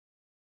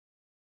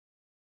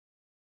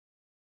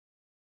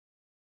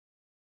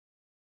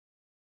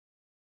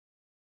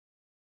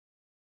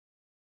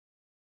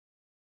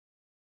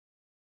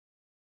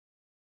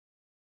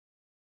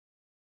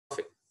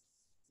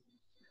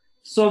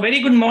So,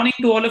 very good morning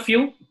to all of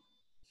you,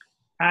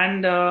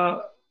 and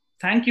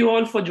thank you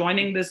all for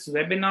joining this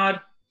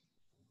webinar,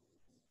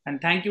 and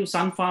thank you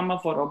Sun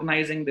Pharma for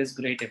organizing this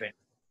great event.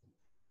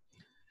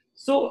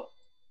 So,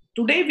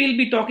 today we'll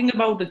be talking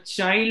about a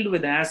child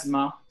with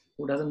asthma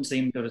who doesn't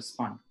seem to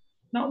respond.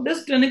 Now,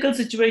 this clinical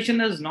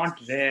situation is not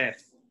rare.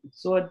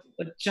 So, a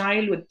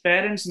child with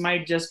parents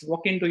might just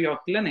walk and into your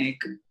clinic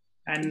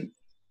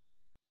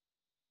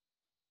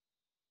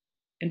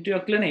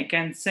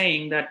and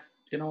saying that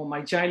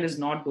my child is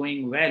not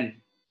doing well.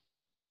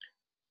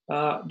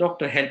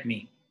 Doctor, help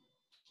me,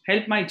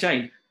 help my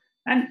child.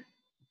 And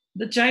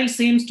the child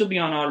seems to be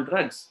on all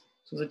drugs.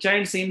 So the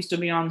child seems to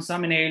be on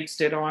some inhaled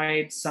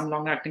steroids, some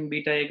long-acting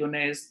beta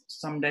agonists,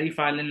 some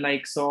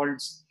deriphyllin-like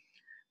salts,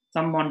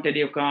 some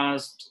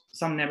montelukast,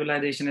 some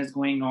nebulization is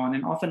going on,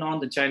 and off and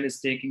on the child is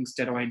taking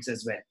steroids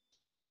as well.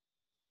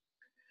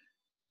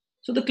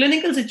 So the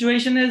clinical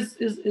situation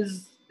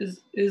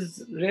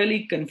is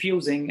really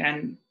confusing,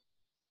 and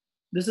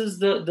this is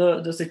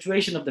the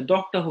situation of the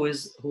doctor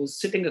who's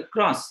sitting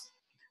across,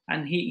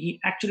 and he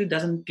actually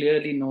doesn't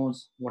clearly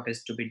knows what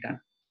is to be done.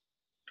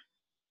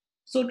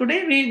 So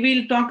today we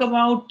will talk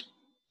about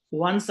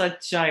one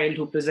such child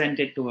who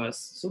presented to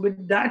us. So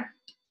with that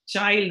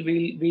child,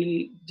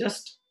 we'll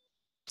just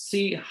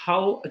see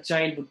how a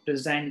child would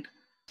present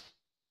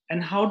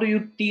and how do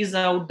you tease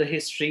out the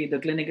history, the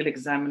clinical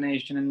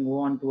examination, and go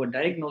on to a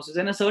diagnosis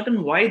and a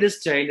certain why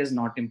this child is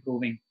not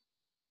improving.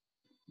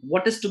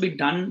 What is to be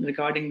done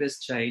regarding this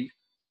child?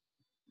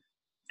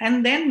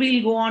 And then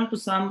we'll go on to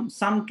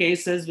some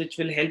cases which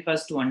will help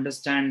us to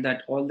understand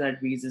that all that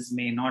wheezes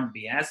may not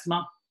be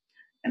asthma.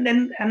 And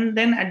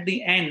then at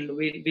the end,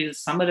 we'll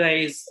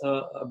summarize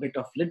a bit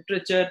of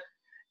literature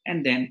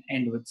and then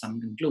end with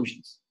some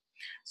conclusions.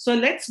 So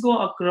let's go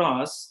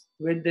across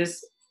with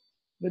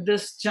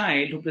this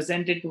child who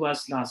presented to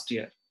us last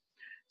year.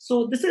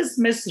 So this is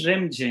Miss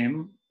Rim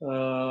Jim,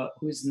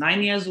 who is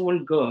 9 years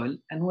old girl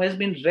and who has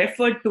been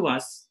referred to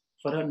us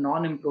for her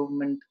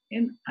non-improvement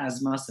in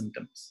asthma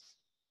symptoms.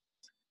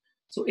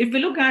 So if we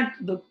look at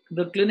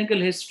the clinical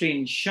history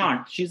in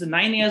short, she's a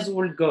 9 years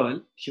old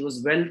girl. She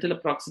was well till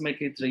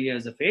approximately 3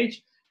 years of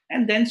age.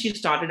 And then she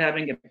started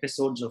having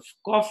episodes of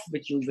cough,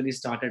 which usually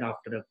started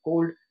after a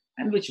cold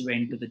and which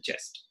went to the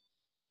chest.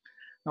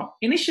 Now,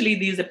 initially,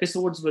 these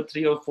episodes were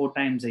 3 or 4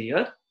 times a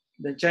year.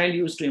 The child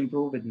used to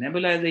improve with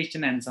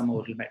nebulization and some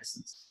oral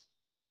medicines.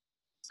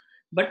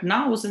 But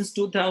now, since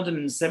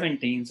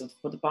 2017, so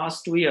for the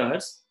past 2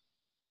 years,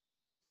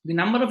 the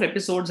number of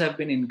episodes have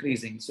been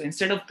increasing. So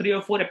instead of 3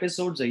 or 4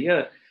 episodes a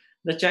year,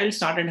 the child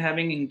started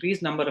having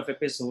increased number of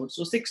episodes,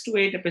 so 6 to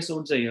 8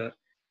 episodes a year.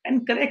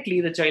 And correctly,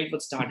 the child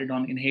was started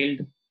on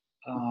inhaled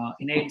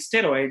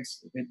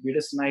steroids with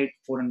budesonide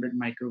 400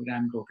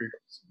 microgram total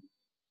dose.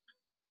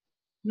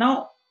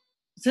 Now,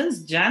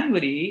 since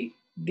January,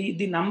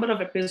 the number of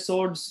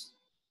episodes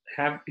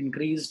have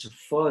increased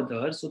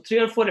further. So 3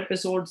 or 4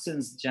 episodes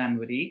since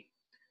January,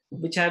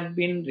 which have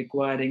been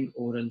requiring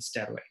oral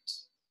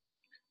steroids.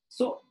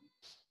 So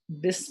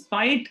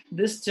despite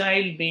this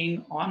child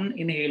being on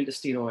inhaled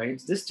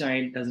steroids, this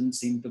child doesn't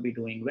seem to be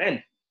doing well.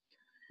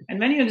 And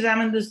when you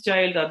examine this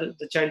child,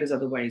 the child is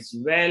otherwise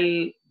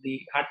well,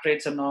 the heart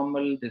rates are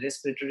normal, the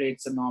respiratory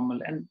rates are normal,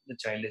 and the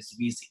child is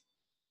wheezy.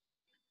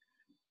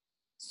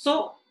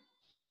 So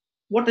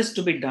what is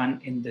to be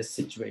done in this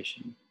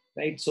situation?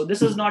 Right? So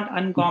this is not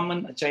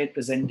uncommon, a child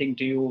presenting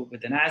to you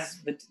with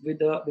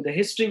a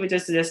history which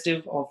is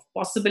suggestive of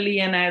possibly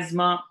an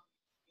asthma,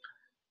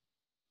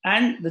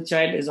 and the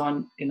child is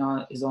on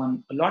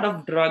a lot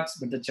of drugs,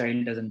 but the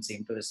child doesn't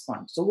seem to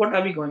respond. So what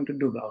are we going to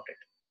do about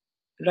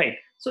it? Right.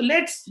 So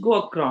let's go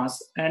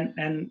across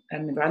and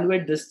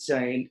evaluate this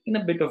child in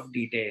a bit of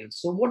detail.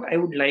 So what I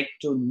would like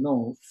to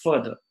know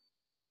further.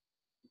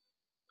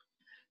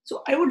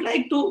 So I would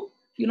like to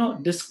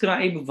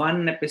describe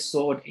one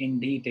episode in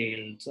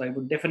detail. So I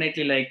would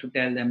definitely like to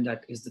tell them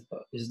that is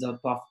the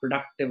cough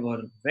productive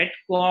or wet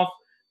cough,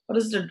 or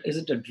is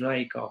it a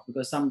dry cough?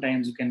 Because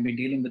sometimes you can be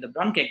dealing with a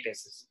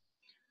bronchiectasis.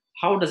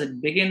 How does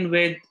it begin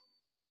with?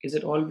 Is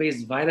it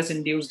always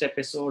virus-induced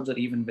episodes, or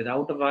even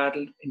without a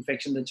viral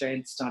infection, the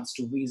child starts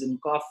to wheeze and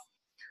cough?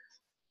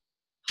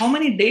 How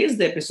many days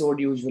the episode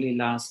usually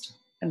lasts,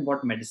 and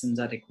what medicines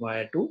are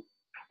required to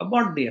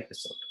abort the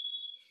episode?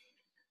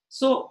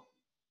 So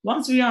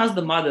once we ask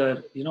the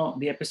mother,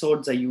 the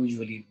episodes are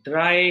usually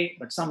dry,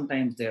 but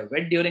sometimes they are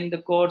wet during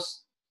the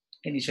course.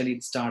 Initially,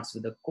 it starts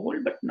with a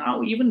cold, but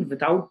now even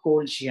without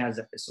cold, she has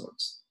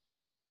episodes.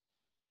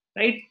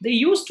 Right? They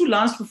used to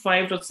last for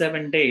 5 to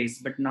 7 days,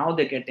 but now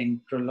they're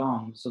getting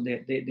prolonged. So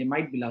they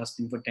might be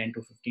lasting for 10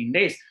 to 15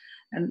 days.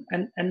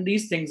 And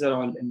these things are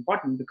all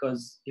important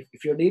because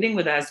if you're dealing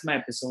with asthma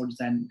episodes,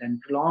 then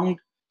prolonged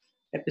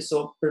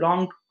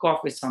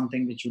cough is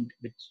something which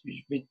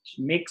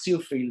makes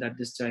you feel that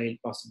this child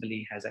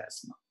possibly has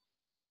asthma.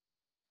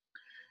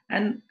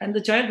 And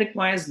the child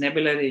requires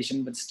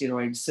nebulization with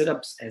steroid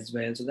syrups as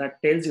well. So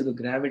that tells you the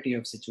gravity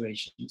of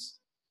situations.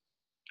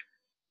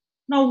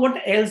 Now,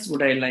 what else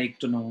would I like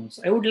to know?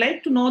 So I would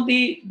like to know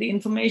the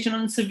information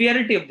on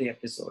severity of the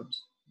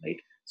episodes. right?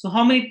 So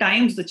how many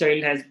times the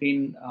child has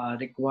been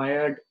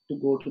required to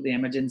go to the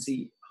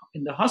emergency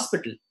in the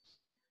hospital?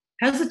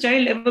 Has the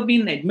child ever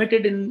been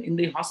admitted in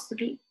the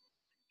hospital?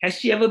 Has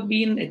she ever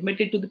been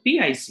admitted to the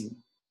PICU?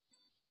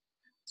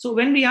 So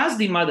when we ask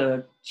the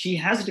mother, she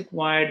has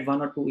required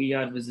 1 or 2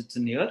 ER visits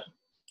in a year.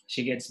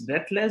 She gets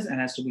breathless and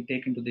has to be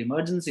taken to the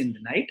emergency in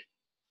the night.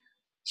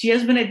 She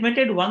has been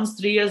admitted once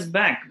 3 years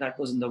back, that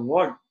was in the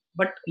ward.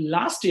 But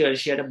last year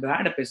she had a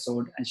bad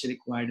episode and she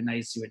required an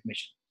ICU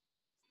admission.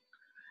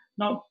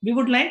 Now, we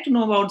would like to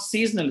know about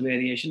seasonal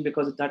variation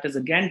because that is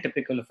again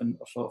typical of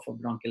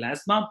bronchial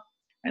asthma.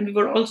 And we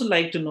would also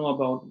like to know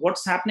about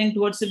what's happening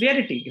towards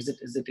severity. Is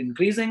it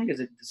increasing?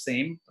 Is it the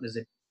same? Or is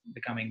it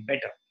becoming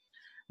better?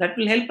 That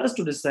will help us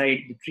to decide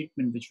the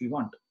treatment which we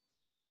want.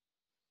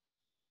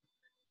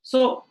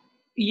 So,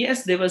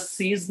 yes, they were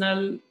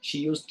seasonal. She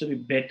used to be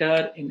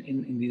better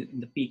in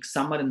the peak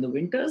summer and the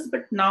winters,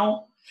 but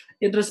now,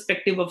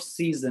 irrespective of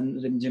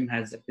season, Rimjim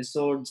has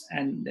episodes,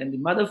 and the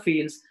mother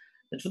feels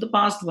that for the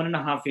past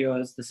 1.5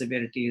 years, the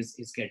severity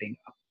is getting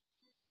up.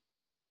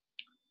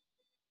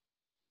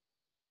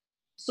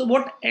 So,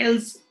 what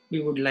else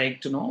we would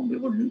like to know? We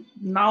would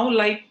now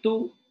like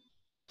to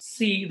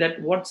see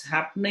that what's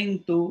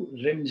happening to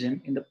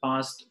Rimjim in the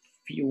past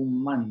few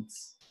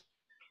months,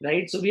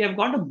 right? So we have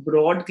got a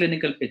broad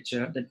clinical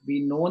picture that we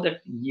know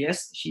that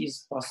yes, she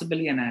is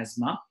possibly an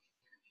asthma.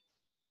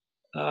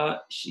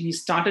 She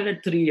started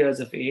at 3 years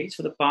of age.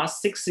 For the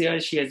past 6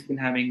 years, she has been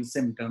having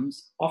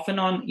symptoms, often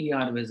on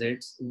ER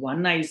visits,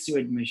 one ICU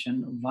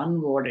admission,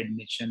 one ward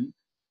admission.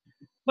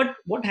 But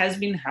what has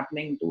been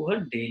happening to her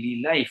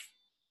daily life?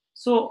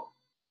 So,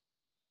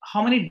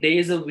 how many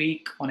days a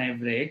week on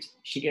average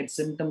she gets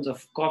symptoms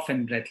of cough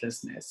and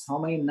breathlessness? How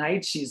many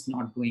nights she's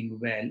not doing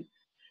well?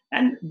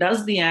 And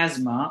does the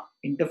asthma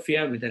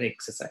interfere with her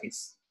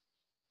exercise?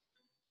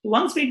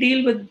 Once we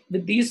deal with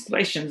these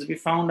questions, we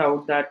found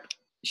out that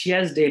she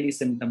has daily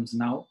symptoms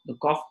now. The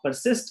cough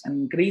persists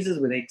and increases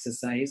with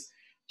exercise.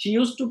 She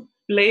used to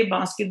play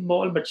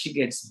basketball, but she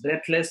gets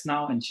breathless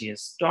now and she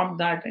has stopped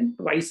that. And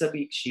twice a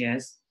week, she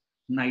has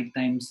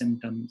nighttime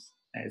symptoms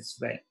as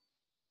well.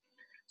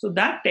 So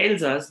that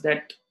tells us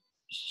that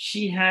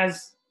she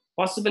has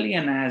possibly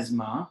an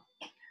asthma,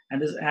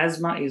 and this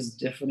asthma is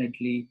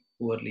definitely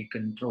poorly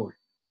controlled.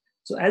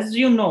 So as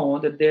you know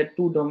that there are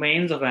two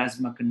domains of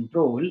asthma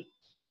control.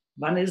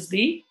 One is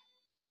the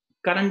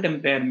current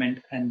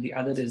impairment and the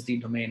other is the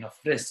domain of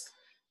risk.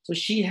 So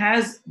she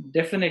has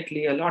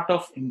definitely a lot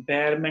of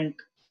impairment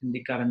in the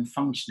current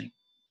functioning.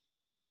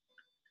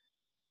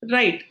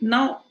 Right.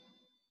 Now,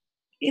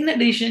 in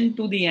addition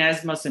to the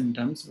asthma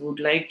symptoms, we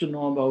would like to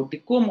know about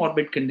the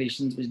comorbid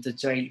conditions which the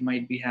child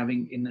might be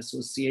having in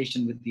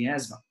association with the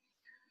asthma.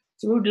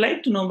 So we would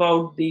like to know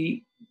about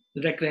the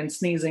recurrent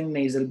sneezing,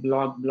 nasal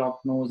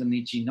blocked nose, and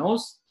itchy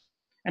nose,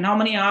 and how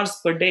many hours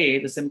per day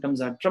the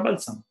symptoms are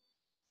troublesome,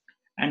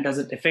 and does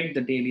it affect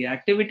the daily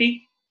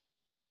activity?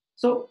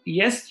 So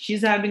yes,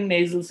 she's having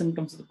nasal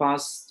symptoms for the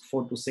past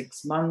 4 to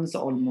 6 months,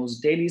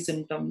 almost daily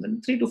symptoms,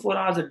 and 3 to 4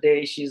 hours a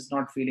day she's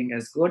not feeling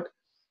as good.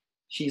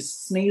 She's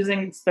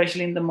sneezing,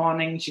 especially in the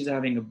morning. She's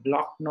having a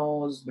blocked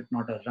nose, but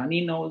not a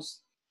runny nose.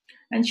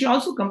 And she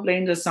also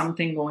complains of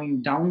something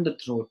going down the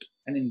throat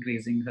and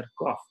increasing her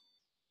cough.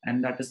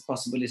 And that is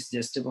possibly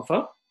suggestive of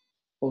a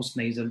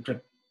postnasal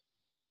drip.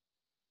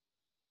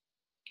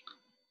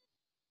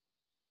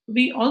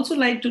 We also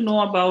like to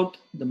know about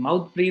the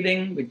mouth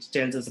breathing, which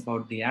tells us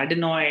about the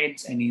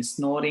adenoids, any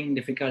snoring,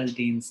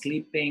 difficulty in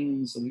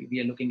sleeping. So we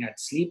are looking at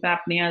sleep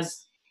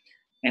apneas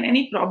and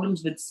any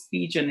problems with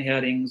speech and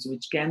hearings,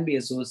 which can be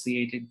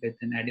associated with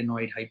an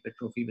adenoid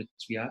hypertrophy, which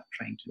we are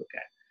trying to look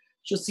at.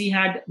 So she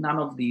had none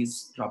of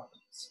these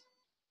problems.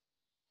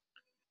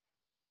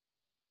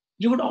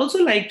 You would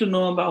also like to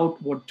know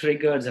about what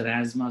triggers her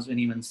asthma, when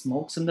anyone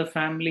smokes in the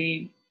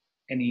family,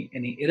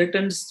 any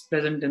irritants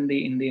present in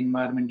the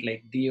environment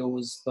like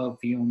deos,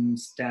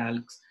 perfumes,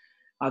 talcs.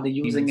 Are they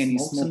using any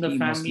smokes in the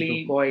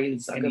family,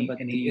 coils, any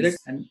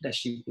irritants, and does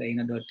she play in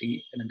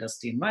a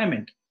dusty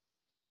environment?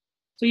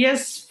 So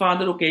yes,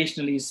 father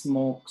occasionally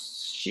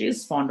smokes. She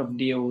is fond of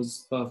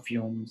deos,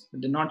 perfumes,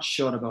 but they're not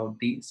sure about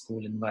the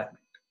school environment.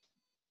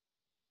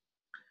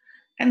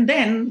 And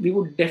then we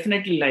would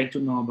definitely like to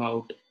know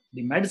about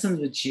the medicines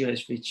which she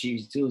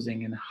is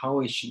using and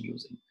how is she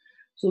using.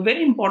 So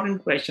very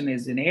important question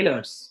is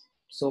inhalers.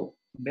 So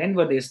when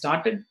were they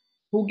started?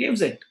 Who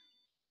gives it?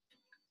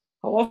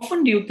 How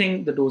often do you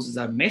think the doses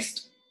are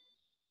missed?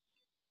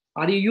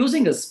 Are you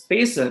using a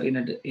spacer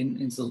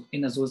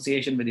in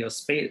association with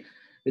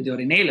your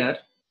inhaler?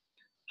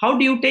 How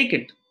do you take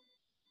it?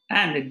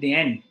 And at the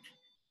end,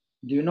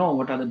 do you know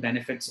what are the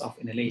benefits of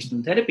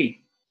inhalational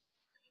therapy?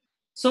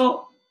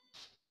 So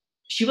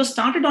she was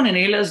started on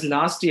inhalers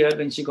last year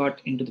when she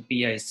got into the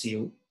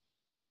PICU.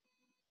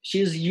 She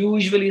is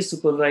usually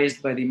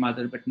supervised by the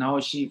mother, but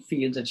now she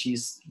feels that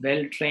she's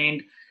well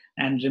trained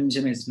and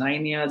Rimjim is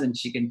 9 years and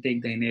she can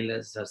take the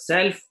inhalers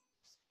herself.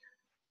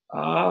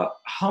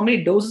 How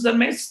many doses are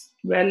missed?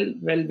 Well,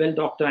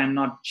 doctor, I'm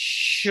not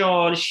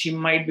sure. She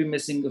might be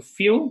missing a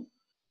few.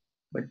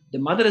 but the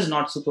mother is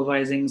not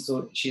supervising,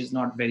 so she's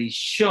not very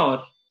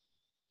sure.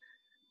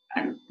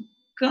 And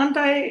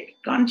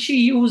can't she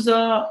use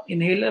a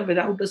inhaler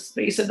without a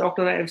spacer,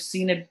 doctor? I have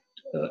seen it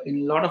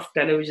in a lot of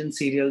television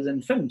serials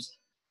and films.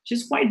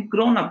 She's quite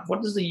grown up.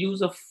 What is the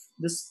use of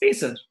the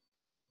spacer?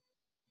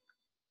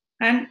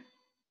 And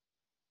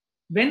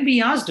when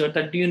we asked her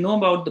that, do you know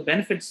about the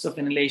benefits of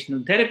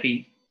inhalational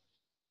therapy?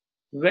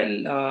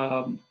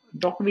 Well,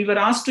 doctor, we were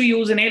asked to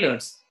use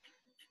inhalers.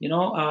 We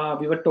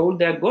were told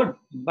they're good,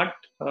 but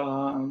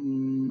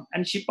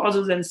and she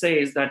pauses and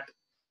says that,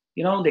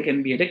 they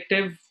can be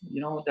addictive,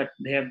 that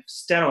they have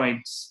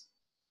steroids.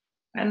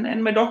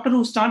 And my doctor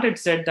who started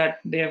said that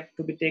they have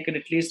to be taken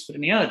at least for a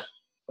year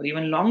or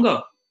even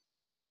longer.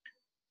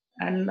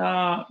 And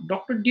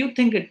doctor, do you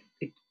think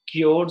it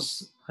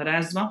cures her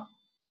asthma?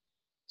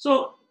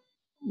 So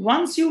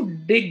once you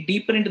dig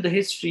deeper into the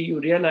history, you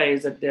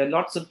realize that there are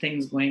lots of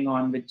things going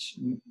on which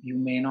you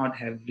may not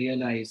have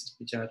realized,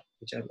 which are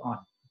on.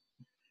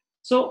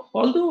 So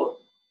although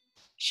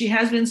she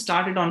has been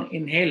started on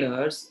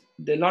inhalers,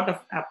 there are a lot of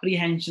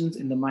apprehensions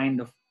in the mind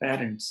of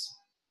parents,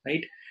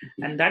 right?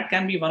 And that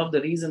can be one of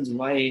the reasons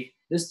why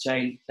this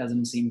child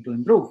doesn't seem to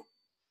improve.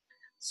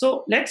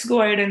 So let's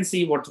go ahead and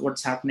see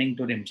what's happening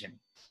to Rimjim.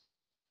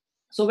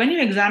 So when you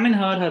examine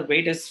her, her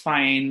weight is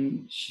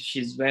fine,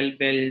 she's well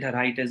built, her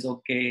height is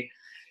okay.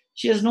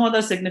 She has no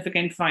other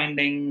significant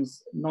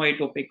findings, no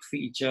atopic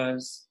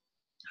features.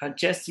 Her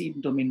chest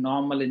seems to be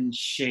normal in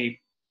shape,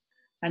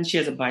 and she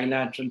has a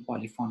bilateral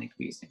polyphonic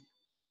wheezing.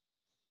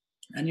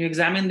 And you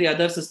examine the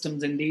other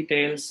systems in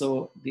detail.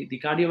 So the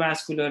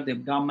cardiovascular, the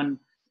abdomen,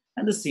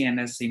 and the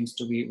CNS seems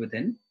to be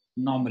within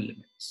normal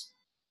limits.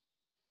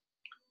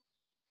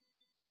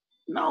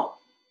 Now,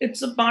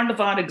 it's a part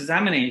of our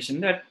examination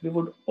that we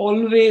would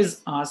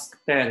always ask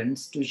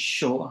parents to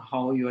show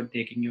how you are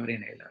taking your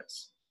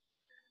inhalers.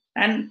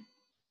 And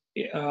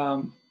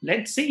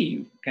let's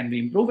see, can we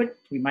improve it?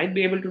 We might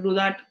be able to do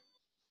that.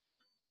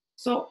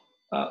 So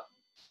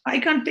I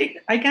can take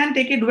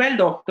it well,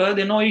 doctor.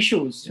 There are no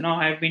issues.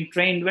 I've been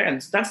trained well.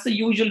 So that's the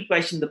usual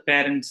question the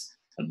parents.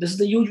 This is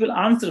the usual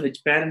answer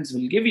which parents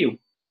will give you.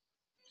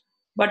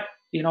 But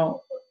we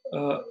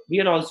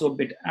are also a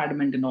bit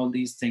adamant in all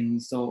these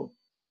things. So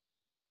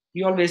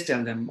we always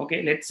tell them,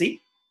 okay, let's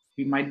see.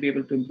 We might be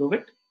able to improve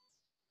it.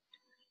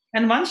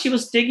 And once she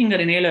was taking her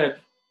inhaler,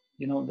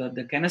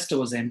 the canister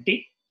was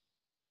empty.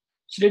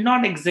 She did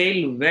not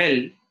exhale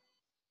well.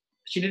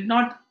 She did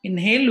not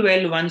inhale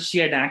well once she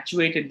had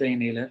actuated the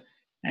inhaler,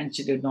 and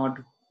she did not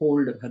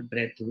hold her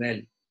breath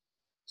well.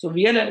 So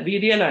we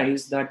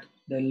realized that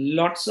there are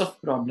lots of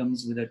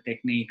problems with the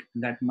technique.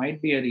 That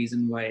might be a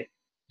reason why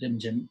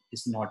Rimjim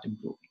is not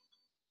improving.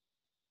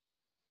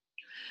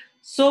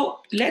 So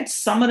let's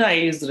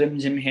summarize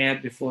Rimjim here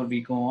before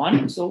we go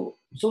on. So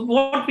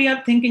what we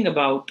are thinking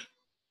about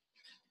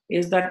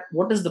is that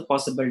what is the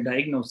possible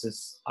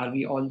diagnosis? Are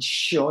we all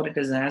sure it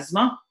is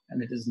asthma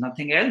and it is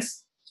nothing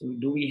else? So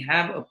do we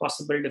have a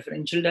possible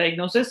differential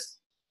diagnosis?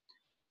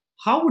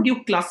 How would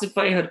you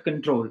classify her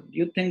control? Do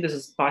you think this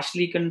is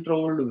partially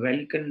controlled,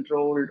 well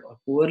controlled, or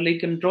poorly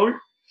controlled?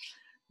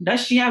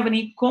 Does she have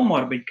any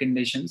comorbid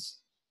conditions?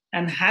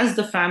 And has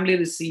the family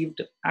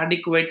received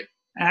adequate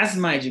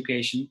asthma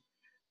education?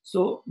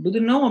 So do they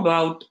know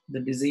about the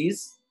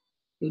disease?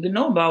 Do they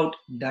know about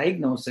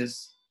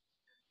diagnosis?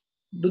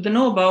 Do they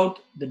know about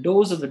the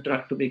dose of the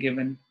drug to be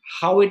given,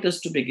 how it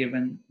is to be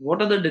given,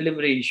 what are the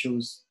delivery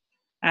issues,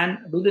 and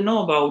do they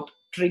know about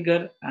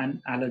trigger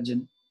and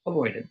allergen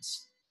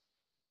avoidance?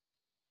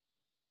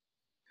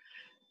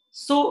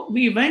 So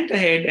we went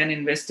ahead and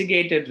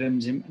investigated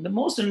Rimjim. And the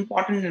most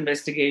important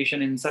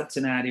investigation in such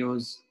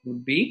scenarios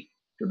would be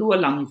to do a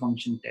lung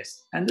function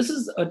test. And this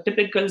is a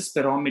typical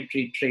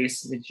spirometry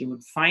trace which you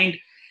would find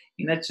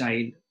in a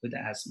child with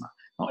asthma.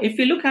 Now, if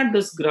you look at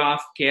this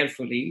graph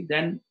carefully,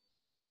 then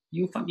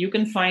you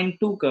can find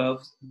two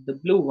curves, the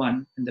blue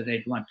one and the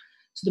red one.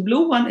 So the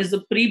blue one is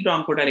the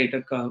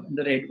pre-bronchodilator curve, and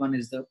the red one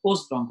is the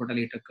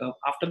post-bronchodilator curve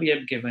after we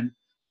have given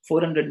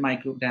 400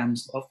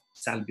 micrograms of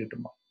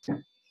salbutamol.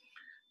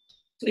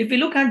 So if we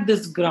look at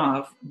this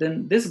graph,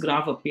 then this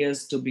graph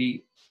appears to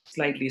be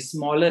slightly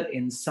smaller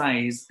in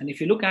size. And if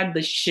you look at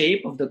the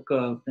shape of the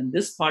curve, then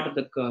this part of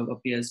the curve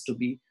appears to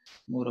be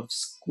more of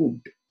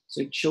scooped.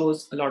 So it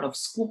shows a lot of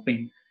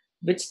scooping,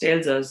 which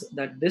tells us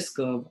that this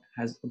curve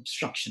has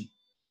obstruction.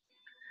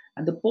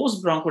 And the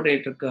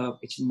post-bronchodilator curve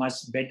is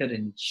much better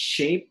in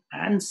shape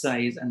and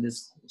size, and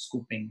this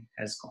scooping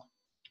has gone.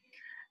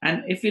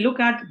 And if we look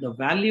at the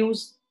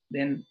values,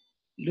 then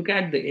look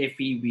at the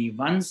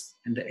FEV1s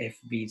and the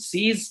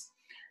FVCs,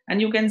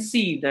 and you can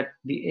see that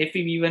the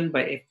FEV1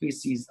 by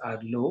FVCs are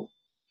low.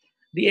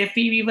 The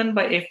FEV1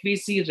 by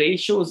FVC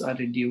ratios are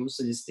reduced,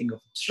 suggesting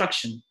of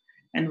obstruction.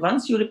 And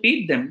once you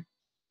repeat them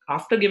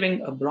after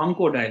giving a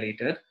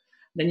bronchodilator,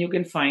 then you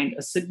can find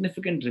a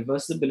significant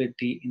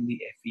reversibility in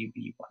the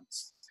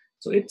FEV1s.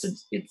 So it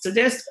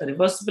suggests a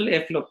reversible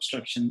airflow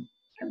obstruction,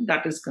 and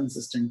that is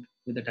consistent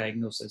with the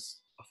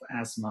diagnosis of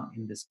asthma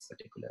in this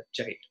particular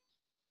child.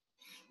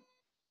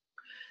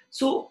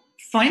 So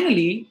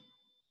finally,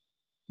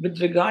 With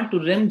regard to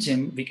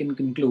Rimjim, we can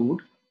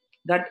conclude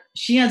that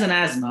she has an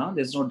asthma,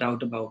 there's no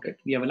doubt about it.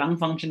 We have a lung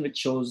function which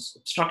shows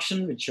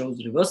obstruction, which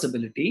shows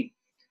reversibility.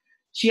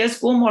 She has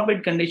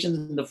comorbid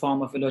conditions in the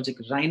form of allergic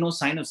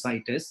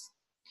rhinosinusitis.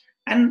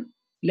 And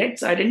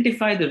let's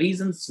identify the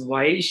reasons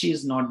why she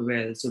is not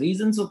well. So,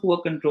 reasons for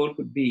poor control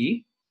could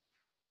be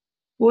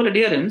poor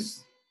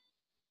adherence,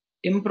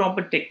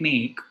 improper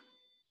technique,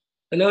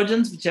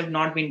 allergens which have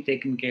not been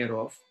taken care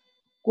of,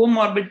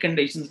 comorbid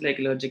conditions like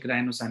allergic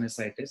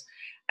rhinosinusitis,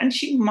 and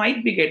she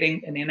might be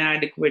getting an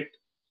inadequate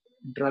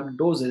drug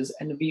doses,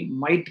 and we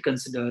might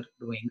consider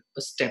doing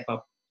a step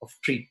up of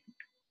treatment.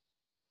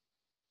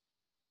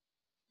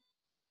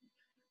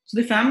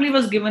 So the family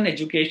was given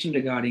education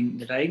regarding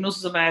the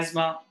diagnosis of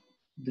asthma,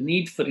 the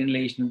need for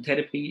inhalational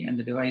therapy, and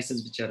the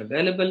devices which are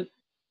available.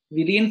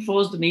 We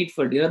reinforced the need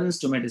for adherence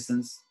to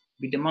medicines.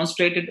 We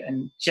demonstrated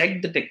and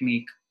checked the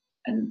technique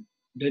and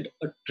did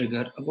a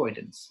trigger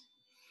avoidance.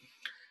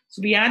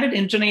 So we added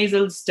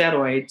intranasal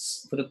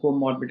steroids for the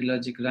comorbid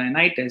allergic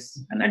rhinitis,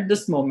 and at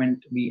this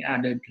moment we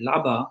added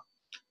LABA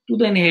to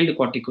the inhaled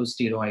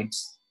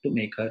corticosteroids to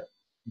make her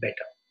better.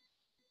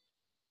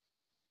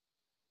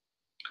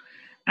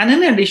 And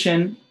in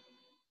addition,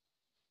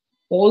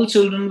 all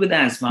children with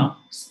asthma,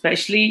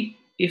 especially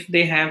if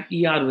they have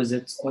ER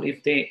visits or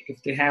if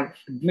they have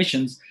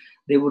admissions,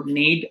 they would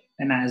need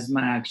an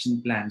asthma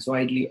action plan. So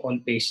ideally, all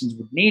patients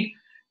would need,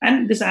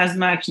 and this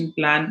asthma action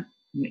plan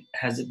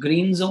has a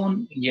green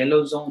zone,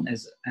 yellow zone,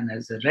 and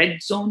has a red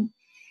zone.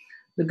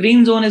 The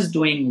green zone is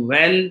doing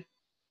well,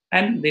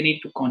 and they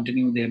need to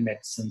continue their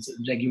medicines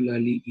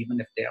regularly,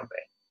 even if they are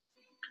well.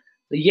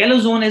 The yellow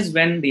zone is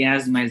when the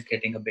asthma is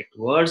getting a bit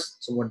worse,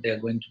 so what they are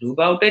going to do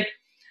about it.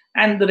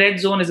 And the red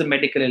zone is a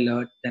medical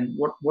alert. Then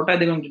what are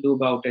they going to do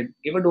about it?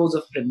 Give a dose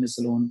of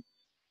prednisolone,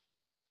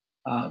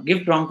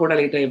 give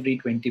bronchodilator every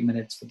 20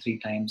 minutes for 3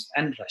 times,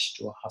 and rush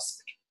to a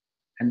hospital.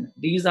 And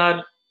these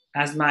are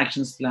asthma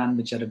actions plan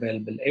which are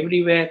available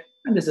everywhere,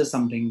 and this is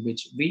something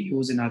which we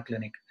use in our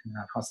clinic and in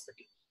our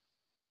hospital.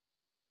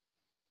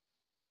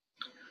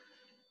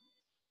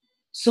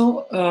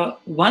 So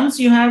once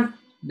you have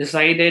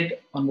decided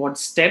on what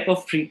step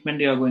of treatment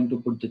you are going to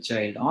put the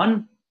child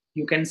on,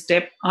 you can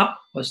step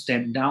up or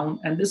step down.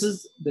 And this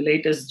is the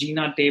latest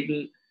GINA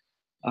table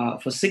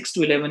for 6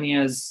 to 11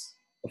 years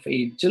of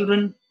age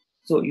children.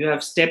 So you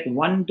have step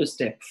 1 to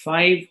step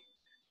 5.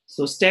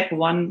 So step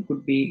 1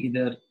 could be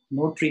either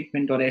no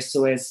treatment or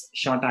SOS,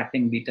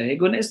 short-acting beta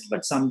agonist,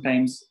 but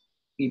sometimes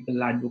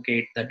people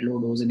advocate that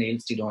low-dose inhaled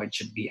steroid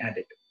should be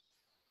added.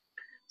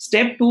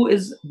 Step 2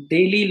 is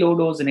daily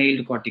low-dose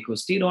inhaled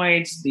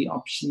corticosteroids. The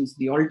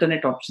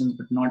alternate options,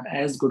 but not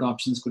as good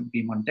options, could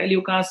be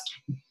montelukast.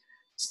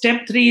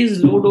 Step 3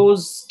 is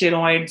low-dose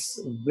steroids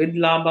with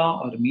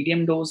LABA or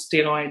medium-dose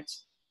steroids.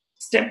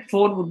 Step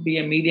 4 would be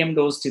a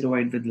medium-dose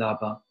steroid with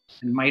LABA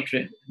and might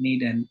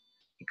need an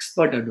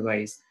expert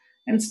advice.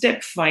 And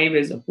step 5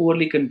 is a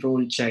poorly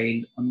controlled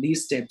child on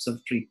these steps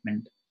of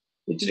treatment,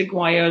 which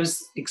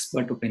requires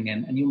expert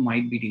opinion, and you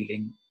might be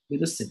dealing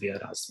with a severe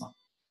asthma.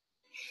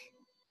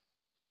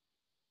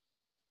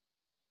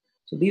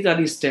 So these are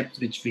the steps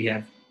which we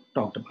have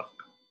talked about.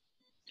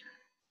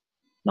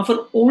 Now,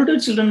 for older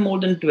children more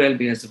than 12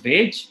 years of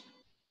age,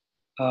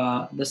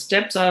 the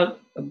steps are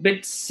a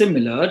bit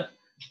similar.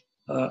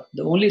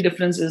 The only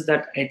difference is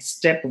that at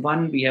step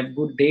 1, we have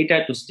good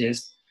data to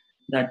suggest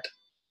that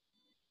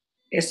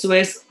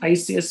SOS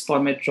ICS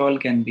formoterol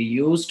can be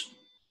used,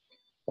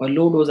 or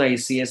low-dose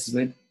ICS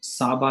with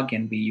SABA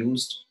can be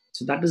used.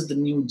 So that is the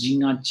new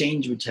GINA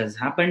change which has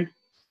happened.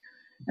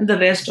 And the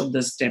rest of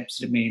the steps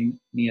remain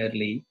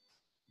nearly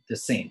the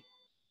same.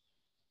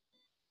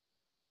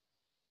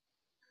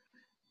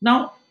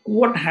 Now,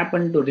 what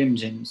happened to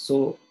Rimjim?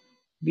 So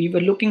we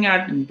were looking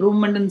at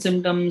improvement in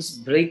symptoms,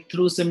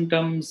 breakthrough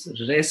symptoms,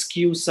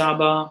 rescue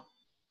SABA,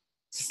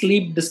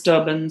 sleep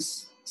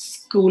disturbance,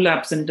 school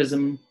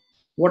absenteeism,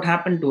 what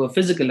happened to her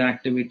physical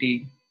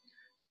activity,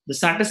 the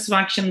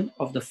satisfaction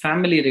of the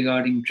family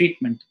regarding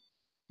treatment,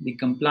 the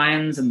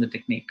compliance, and the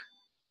technique.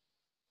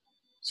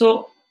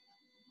 So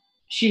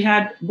she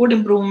had good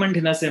improvement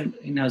in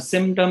her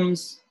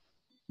symptoms.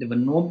 There were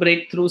no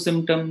breakthrough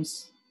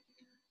symptoms.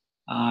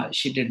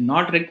 She did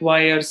not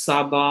require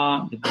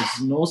SABA. There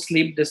was no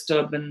sleep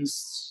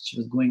disturbance. She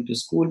was going to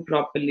school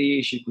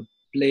properly. She could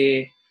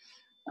play.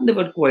 And they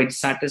were quite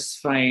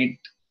satisfied,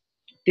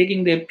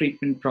 taking their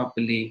treatment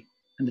properly,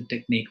 and the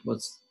technique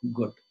was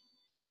good.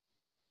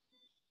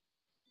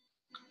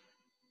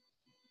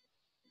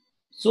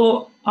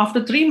 So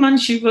after 3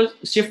 months, she was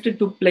shifted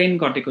to plain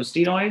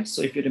corticosteroids.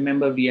 So if you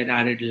remember, we had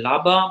added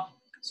LABA.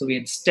 So we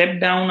had stepped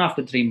down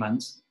after 3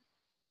 months.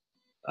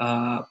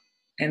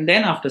 And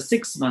then after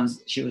 6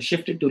 months, she was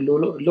shifted to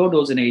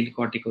low-dose inhaled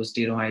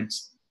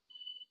corticosteroids,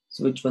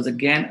 so which was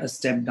again a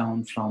step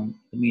down from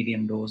the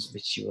medium dose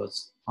which she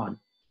was on.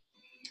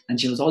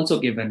 And she was also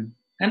given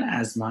an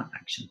asthma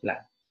action plan.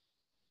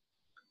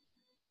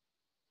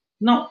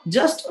 Now,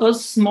 just a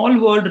small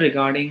word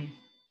regarding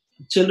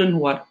children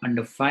who are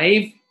under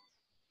 5.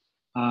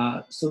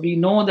 So we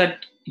know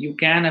that you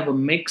can have a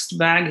mixed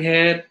bag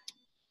here.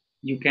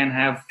 You can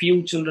have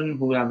few children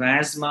who have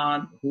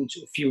asthma,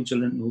 few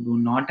children who do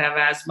not have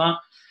asthma.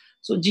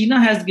 So Gina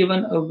has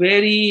given a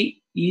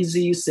very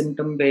easy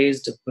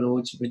symptom-based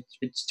approach,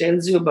 which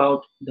tells you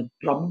about the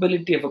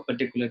probability of a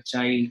particular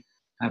child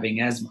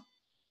having asthma.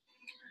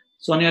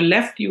 So on your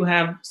left, you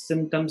have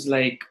symptoms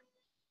like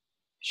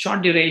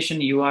short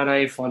duration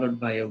URI followed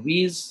by a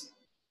wheeze,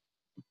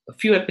 a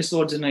few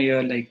episodes in a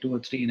year, like 2 or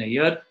 3 in a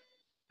year,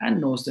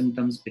 and no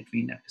symptoms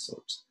between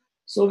episodes.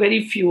 So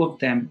very few of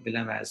them will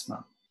have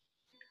asthma.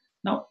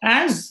 Now,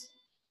 as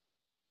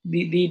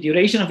the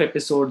duration of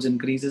episodes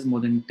increases more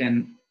than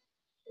 10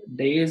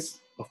 days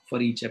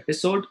for each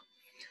episode,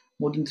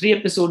 more than 3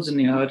 episodes in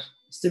a year,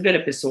 severe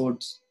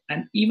episodes,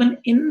 and even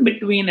in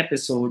between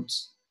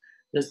episodes,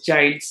 the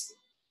child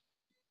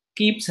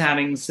keeps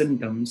having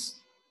symptoms,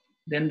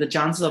 then the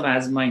chances of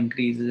asthma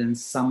increases and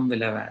some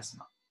will have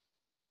asthma.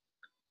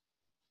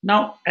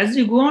 Now, as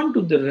you go on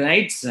to the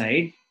right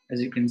side,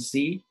 as you can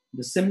see,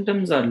 the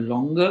symptoms are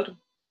longer.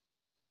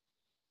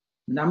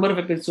 The number of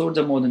episodes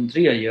are more than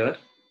 3 a year.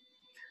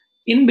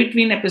 In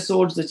between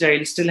episodes, the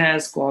child still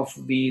has cough,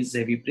 wheeze,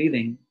 heavy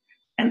breathing.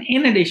 And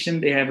in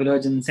addition, they have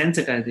allergen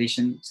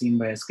sensitization seen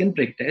by a skin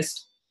prick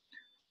test,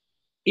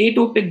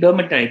 atopic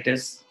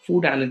dermatitis,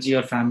 food allergy,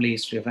 or family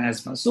history of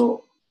asthma.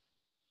 So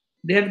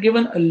they have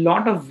given a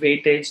lot of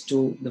weightage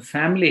to the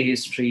family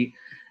history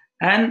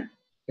and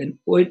an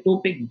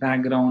atopic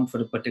background for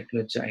a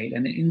particular child.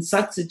 And in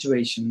such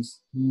situations,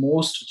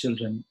 most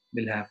children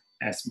will have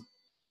asthma.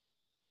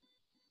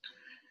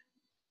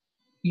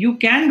 You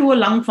can do a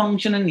lung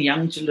function in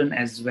young children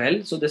as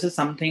well. So this is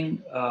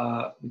something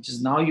which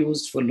is now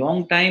used for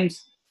long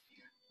times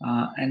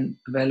and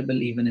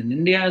available even in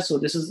India. So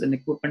this is an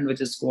equipment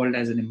which is called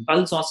as an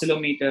impulse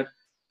oscillometer.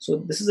 So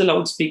this is a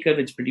loudspeaker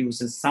which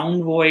produces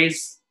sound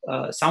waves.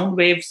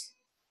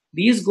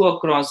 These go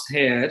across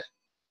here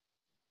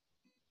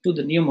to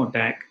the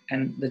pneumotach,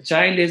 and the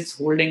child is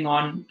holding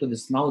on to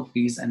this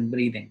mouthpiece and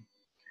breathing.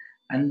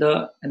 And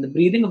the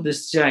breathing of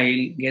this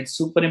child gets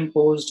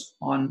superimposed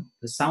on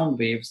the sound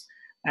waves,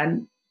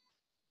 and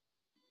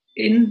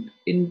in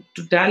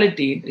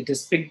totality, it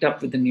is picked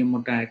up with the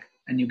pneumotach,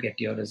 and you get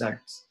your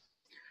results.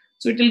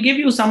 So it will give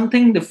you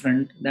something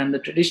different than the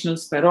traditional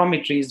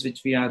spirometries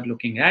which we are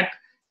looking at.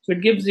 So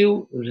it gives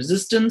you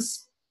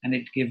resistance and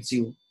it gives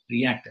you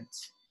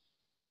reactance.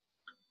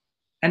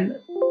 And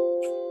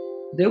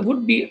there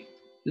would be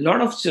a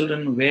lot of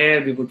children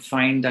where we would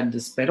find that the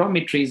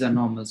spirometries are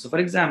normal. So for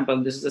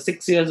example, this is a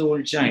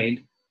 6-year-old child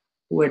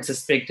who had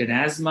suspected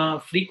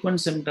asthma, frequent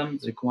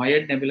symptoms,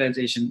 required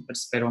nebulization, but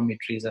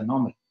spirometries are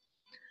normal.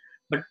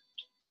 But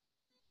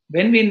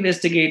when we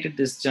investigated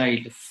this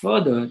child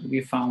further,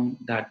 we found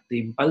that the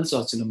impulse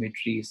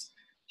oscillometries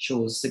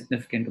shows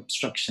significant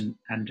obstruction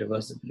and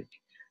reversibility.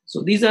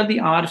 So these are the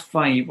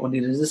R5 or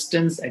the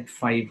resistance at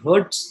 5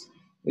 hertz,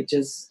 which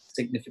is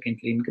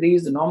significantly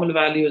increased. The normal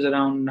value is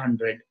around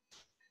 100.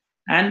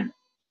 And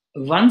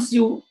once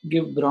you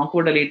give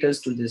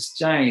bronchodilators to this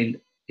child,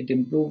 it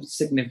improves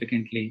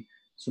significantly.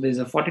 So there's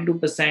a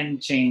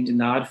 42% change in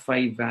the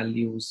R5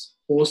 values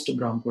post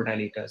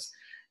bronchodilators,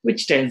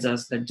 which tells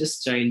us that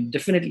this child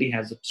definitely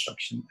has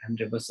obstruction and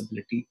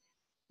reversibility,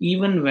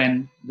 even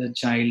when the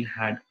child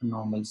had a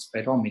normal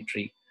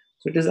spirometry.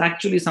 So it is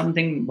actually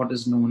something what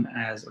is known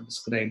as or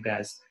described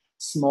as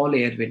small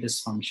airway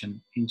dysfunction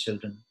in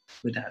children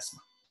with asthma.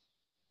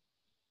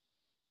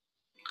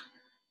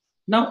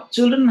 Now,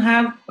 children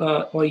have,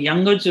 or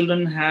younger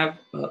children have,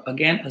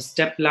 again, a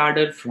step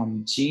ladder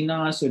from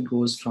Gina. So it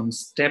goes from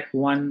step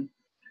 1,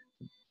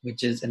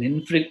 which is an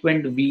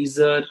infrequent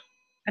wheezer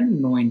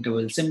and no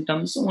interval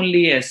symptoms,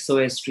 only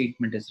SOS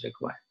treatment is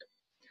required.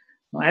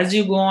 Now, as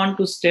you go on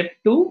to step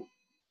 2,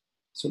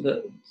 so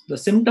the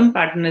symptom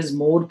pattern is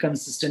more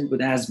consistent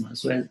with asthma.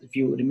 So if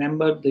you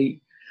remember the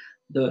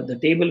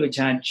table which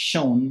I had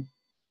shown,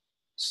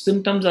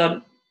 symptoms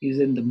is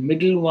in the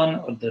middle one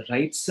or the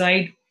right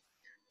side,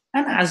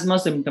 and asthma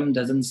symptom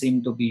doesn't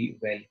seem to be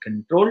well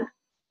controlled,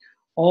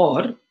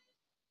 or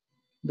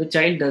the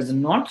child does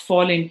not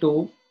fall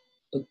into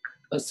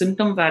a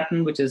symptom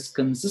pattern which is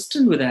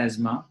consistent with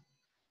asthma,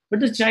 but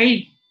the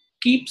child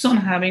keeps on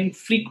having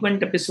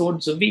frequent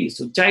episodes of wheeze.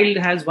 So child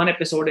has one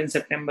episode in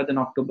September, then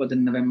October,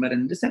 then November,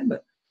 and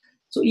December.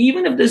 So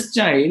even if this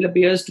child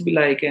appears to be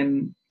like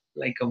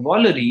a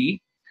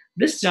Woolery,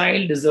 this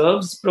child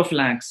deserves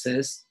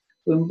prophylaxis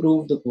to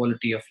improve the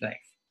quality of life.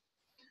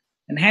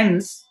 And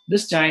hence,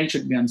 this child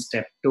should be on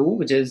step 2,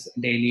 which is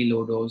daily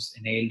low dose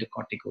inhaled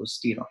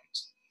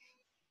corticosteroids.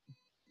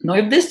 Now,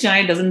 if this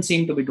child doesn't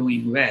seem to be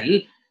doing well,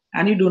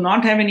 and you do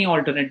not have any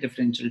alternate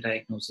differential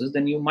diagnosis,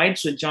 then you might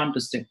switch on to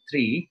step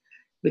 3,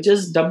 which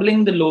is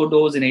doubling the low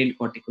dose inhaled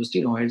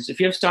corticosteroids. If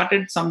you have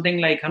started something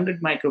like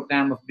 100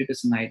 microgram of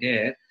budesonide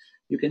air,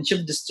 you can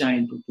shift this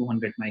child to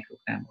 200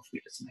 microgram of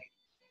budesonide.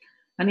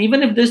 And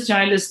even if this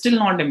child is still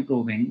not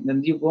improving,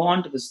 then you go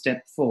on to the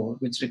step 4,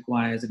 which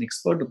requires an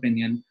expert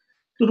opinion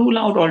to rule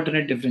out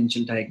alternate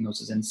differential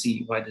diagnosis and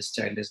see why this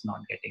child is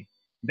not getting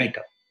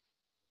better.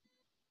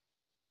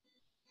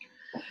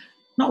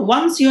 Now,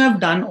 once you have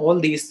done all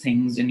these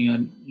things and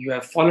you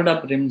have followed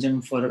up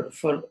Rimjim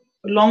for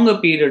a longer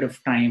period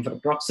of time, for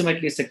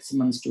approximately 6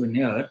 months to a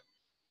year,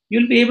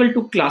 you'll be able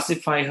to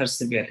classify her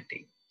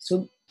severity.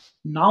 So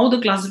now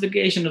the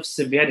classification of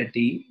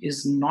severity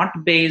is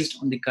not based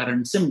on the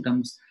current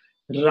symptoms,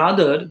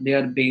 rather, they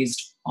are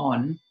based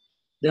on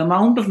the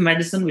amount of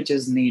medicine which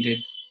is needed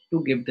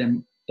to give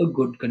them a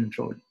good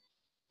control.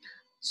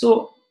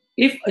 So,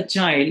 if a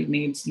child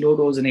needs low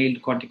dose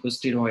inhaled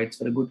corticosteroids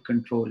for a good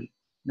control,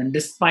 then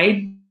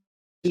despite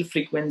the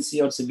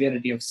frequency or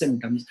severity of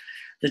symptoms,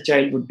 the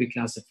child would be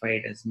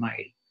classified as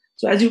mild.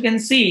 So, as you can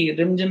see,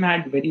 Rimjim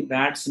had very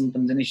bad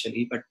symptoms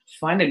initially, but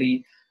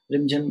finally,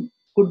 Rimjim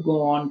could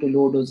go on to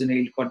low dose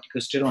inhaled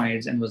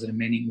corticosteroids and was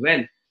remaining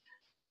well.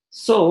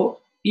 So,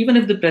 even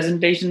if the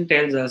presentation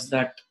tells us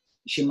that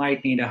she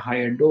might need a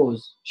higher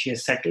dose, she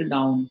has settled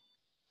down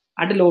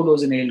at a low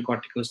dose inhaled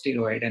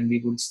corticosteroid, and we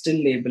would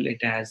still label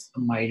it as a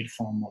mild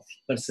form of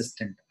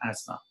persistent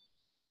asthma.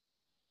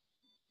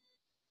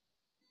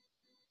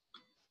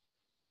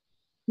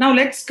 Now,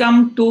 let's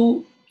come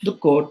to the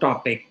core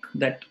topic,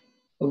 that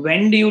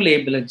when do you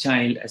label a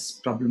child as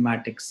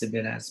problematic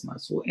severe asthma?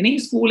 So, any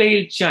school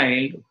age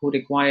child who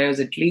requires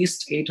at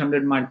least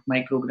 800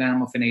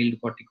 microgram of inhaled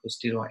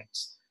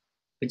corticosteroids,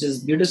 which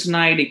is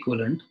budesonide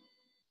equivalent,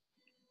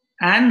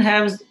 and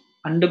has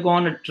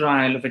undergone a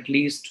trial of at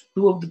least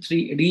two of the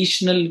three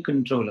additional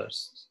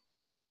controllers.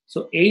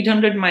 So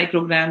 800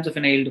 micrograms of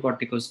inhaled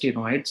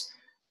corticosteroids.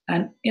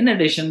 And in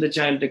addition, the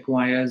child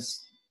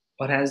requires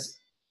or has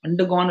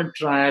undergone a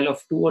trial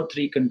of two or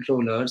three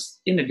controllers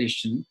in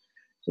addition.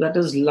 So that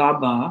is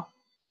LABA,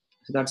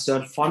 so that's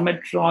your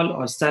formoterol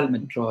or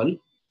salmeterol,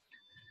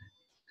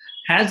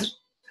 has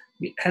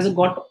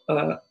got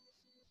a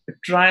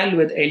trial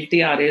with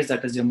LTRAs,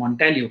 that is your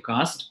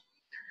montelukast,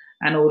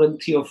 and oral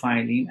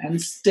theophylline,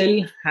 and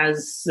still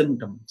has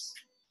symptoms,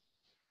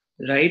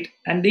 right?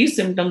 And these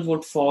symptoms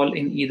would fall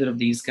in either of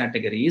these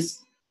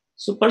categories.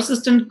 So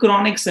persistent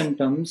chronic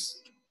symptoms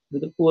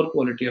with a poor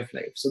quality of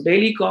life. So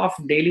daily cough,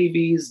 daily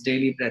wheeze,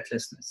 daily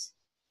breathlessness.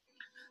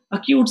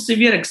 Acute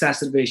severe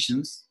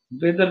exacerbations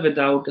with or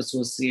without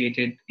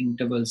associated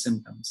interval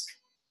symptoms.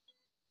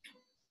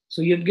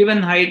 So you've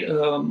given high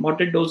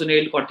moderate dose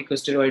inhaled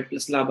corticosteroid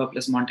plus LABA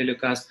plus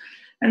montelukast,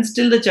 and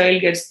still the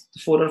child gets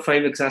 4 or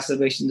 5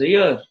 exacerbations a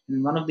year.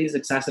 In one of these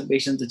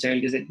exacerbations, the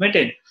child is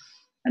admitted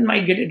and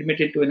might get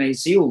admitted to an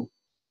ICU.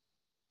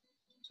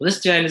 So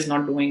this child is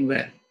not doing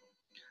well.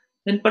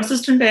 Then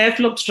persistent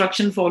airflow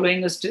obstruction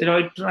following a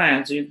steroid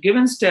trial. So you've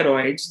given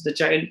steroids, the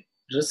child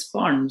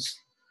responds,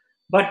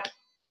 but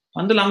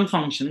on the lung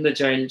function, the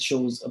child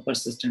shows a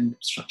persistent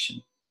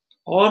obstruction,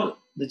 or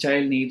the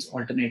child needs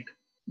alternate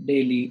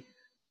daily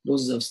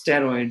doses of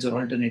steroids or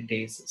alternate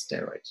days of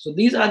steroids. So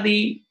these are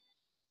the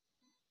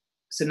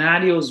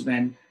scenarios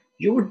when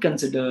you would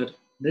consider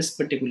this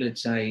particular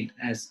child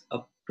as a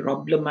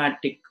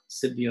problematic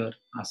severe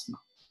asthma.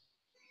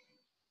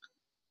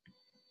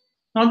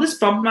 Now, this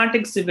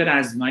problematic severe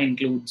asthma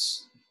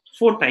includes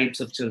 4 types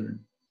of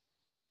children,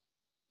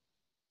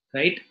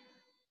 right?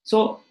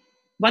 So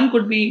one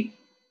could be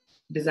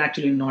it is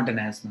actually not an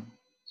asthma.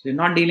 So you're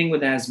not dealing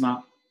with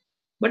asthma,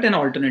 but an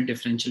alternate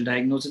differential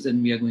diagnosis,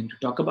 and we are going to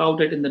talk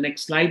about it in the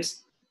next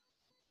slides.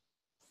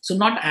 So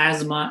not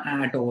asthma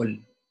at all.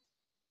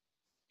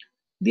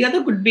 The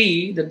other could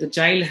be that the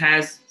child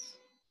has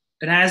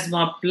an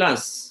asthma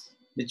plus,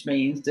 which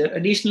means there are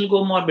additional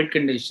comorbid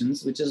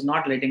conditions which is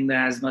not letting the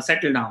asthma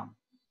settle down,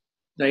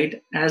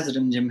 right, as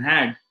Rimjim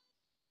had.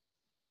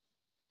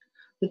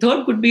 The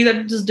third could be that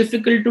it is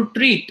difficult to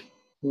treat.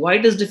 Why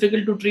it is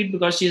difficult to treat?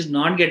 Because she is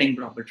not getting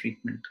proper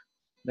treatment,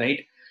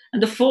 right?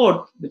 And the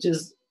fourth, which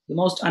is the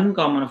most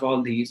uncommon of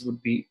all these,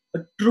 would be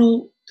a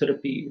true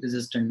therapy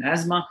resistant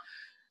asthma.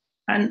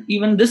 And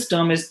even this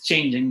term is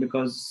changing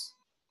because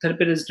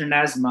therapy resistant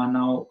asthma,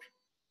 now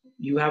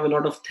you have a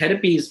lot of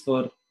therapies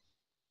for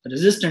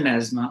resistant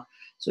asthma.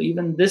 So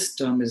even this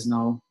term is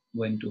now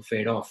going to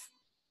fade off.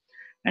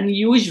 And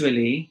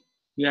usually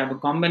you have a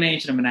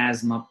combination of an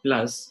asthma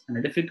plus and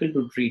a difficult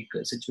to treat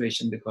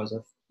situation because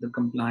of the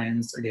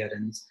compliance,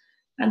 adherence,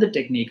 and the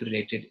technique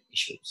related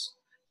issues.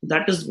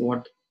 That is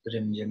what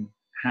Rimjim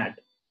had.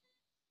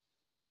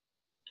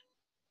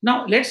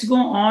 Now let's go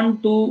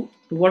on to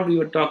what we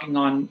were talking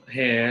on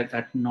here,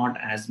 that not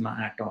asthma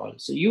at all.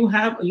 So you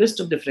have a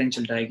list of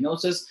differential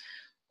diagnosis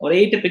or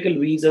atypical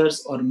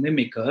wheezers or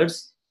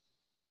mimickers,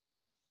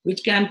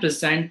 which can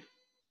present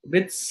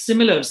with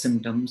similar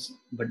symptoms,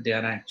 but they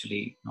are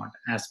actually not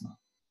asthma.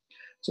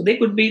 So they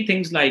could be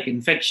things like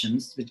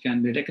infections, which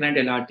can be recurrent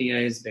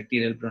LRTIs,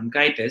 bacterial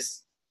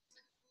bronchitis,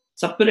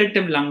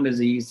 suppurative lung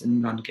disease,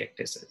 and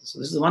bronchiectasis. So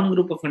this is one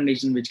group of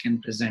conditions which can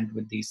present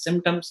with these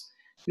symptoms.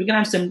 You can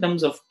have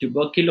symptoms of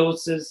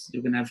tuberculosis,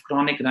 you can have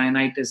chronic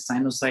rhinitis,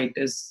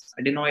 sinusitis,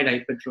 adenoid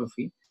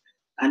hypertrophy,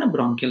 and a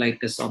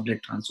bronchiolitis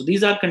obliterans. So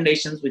these are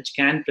conditions which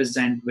can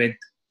present with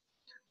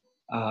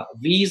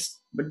wheeze,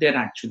 but they're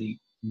actually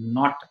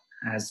not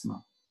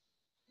asthma.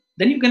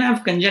 Then you can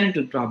have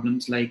congenital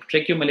problems like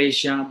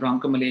tracheomalacia,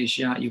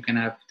 bronchomalacia. You can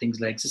have things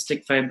like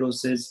cystic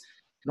fibrosis,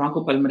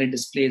 bronchopulmonary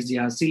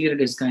dysplasia, ciliary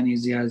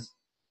dyskinesias.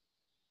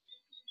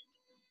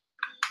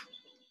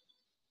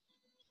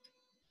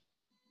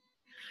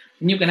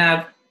 And you can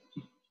have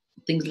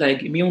things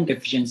like immune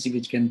deficiency,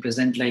 which can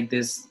present like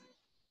this.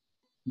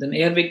 Then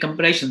airway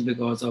compressions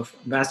because of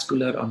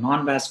vascular or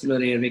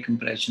non-vascular airway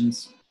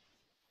compressions.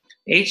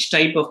 Each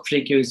type of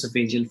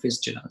tracheoesophageal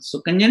fistula. So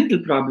congenital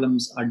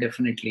problems are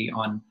definitely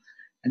on,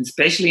 and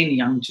especially in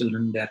young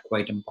children, they are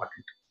quite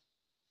important.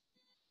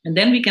 And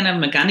then we can have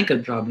mechanical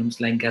problems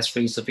like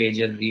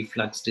gastroesophageal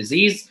reflux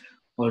disease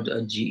or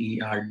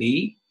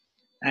GERD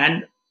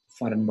and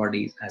foreign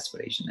body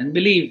aspiration. And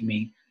believe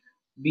me,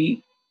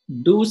 we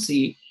do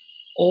see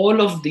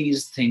all of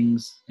these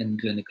things in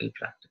clinical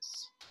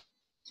practice.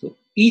 So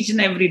each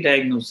and every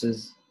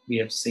diagnosis we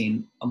have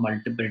seen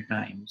multiple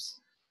times.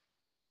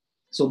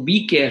 So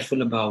be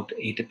careful about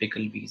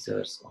atypical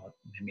wheezers or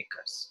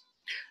mimickers.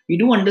 We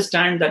do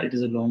understand that it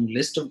is a long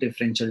list of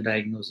differential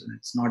diagnoses and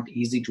it's not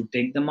easy to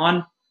take them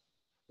on,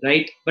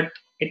 right? But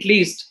at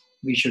least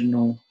we should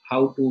know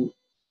how to,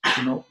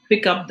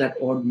 pick up that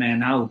odd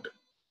man out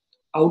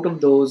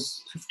of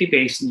those 50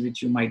 patients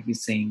which you might be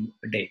seeing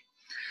a day.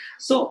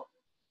 So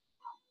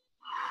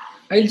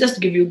I'll just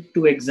give you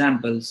two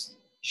examples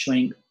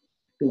showing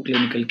two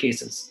clinical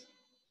cases.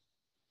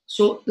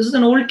 So this is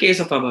an old case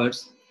of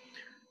ours,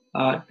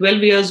 12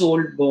 years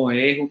old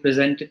boy who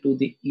presented to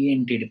the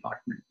ENT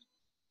department.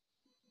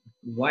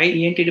 Why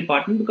ENT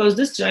department? Because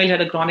this child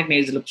had a chronic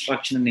nasal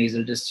obstruction and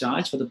nasal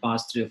discharge for the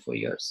past 3 or 4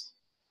 years.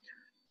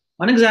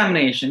 On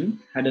examination,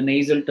 had a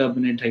nasal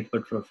turbinate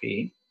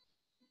hypertrophy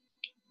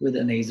with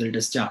a nasal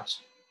discharge.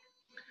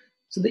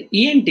 So the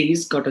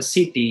ENTs got a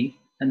CT,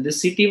 and the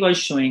CT was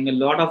showing a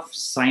lot of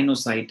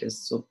sinusitis.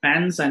 So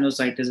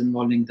pansinusitis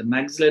involving the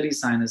maxillary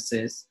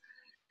sinuses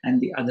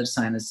and the other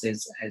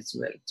sinuses as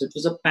well. So it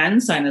was a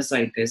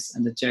pansinusitis,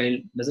 and the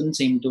child doesn't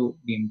seem to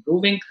be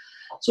improving.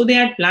 So they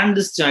had planned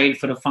this child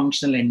for a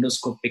functional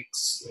endoscopic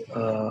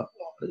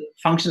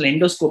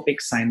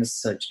sinus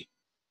surgery.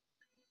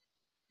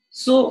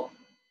 So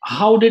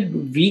how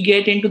did we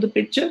get into the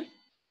picture?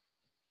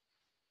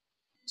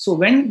 So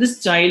when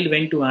this child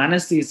went to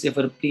anesthesia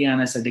for a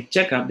pre-anesthetic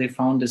checkup, they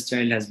found this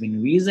child has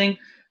been wheezing.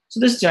 So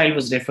this child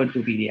was referred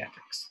to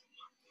pediatrics.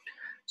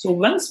 So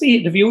once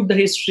we reviewed the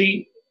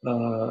history,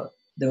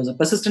 there was a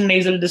persistent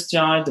nasal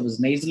discharge, there was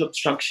nasal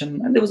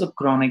obstruction, and there was a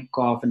chronic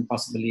cough and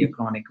possibly a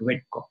chronic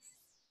wet cough.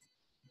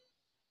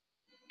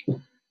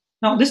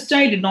 Now, this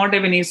child did not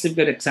have any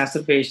severe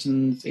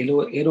exacerbations,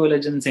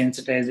 aeroallergen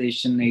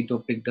sensitization,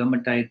 atopic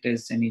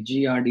dermatitis, any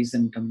GERD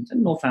symptoms,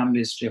 and no family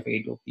history of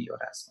atopy or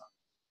asthma.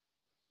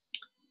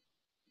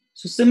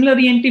 So similar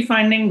ENT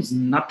findings,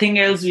 nothing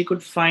else we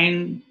could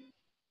find.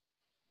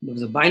 There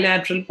was a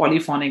bilateral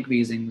polyphonic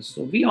wheezing.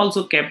 So we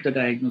also kept the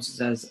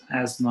diagnosis as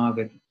asthma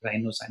with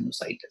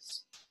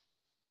rhinosinusitis.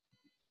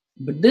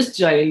 But this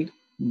child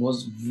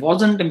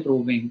wasn't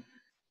improving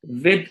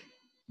with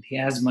the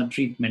asthma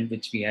treatment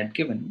which we had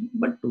given.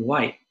 But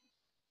why?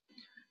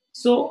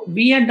 So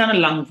we had done a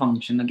lung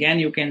function. Again,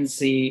 you can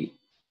see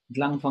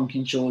lung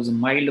function shows a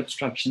mild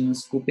obstruction,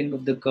 scooping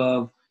of the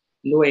curve,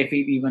 low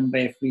FEV1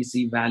 by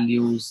FVC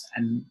values,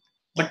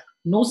 but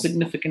no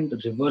significant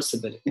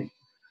reversibility.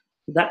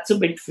 That's a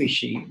bit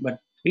fishy,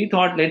 but we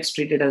thought let's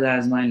treat it as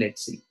asthma and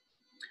let's see.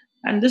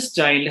 And this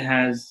child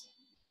has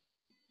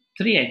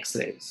 3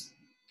 X-rays.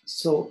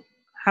 So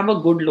have a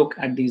good look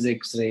at these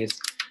X-rays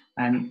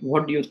and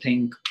what do you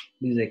think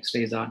these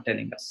X-rays are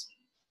telling us?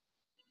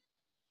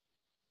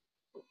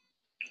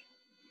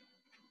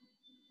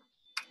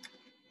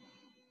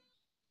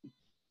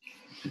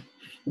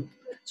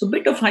 So a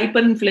bit of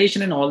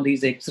hyperinflation in all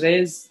these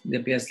X-rays. They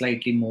appear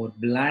slightly more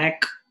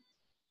black.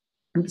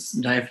 And this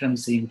diaphragm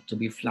seems to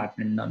be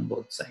flattened on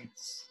both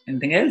sides.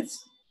 Anything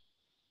else?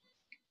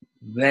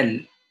 Well,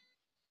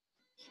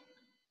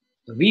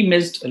 we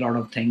missed a lot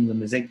of things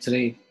on this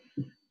X-ray,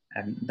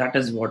 and that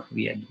is what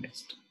we had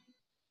missed.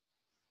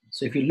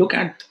 So if you look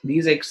at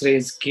these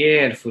X-rays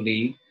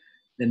carefully,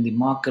 then the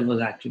marker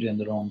was actually on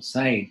the wrong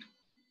side.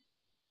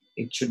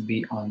 It should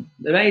be on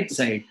the right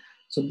side.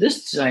 So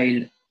this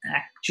child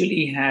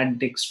actually had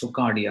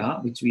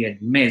dextrocardia, which we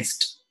had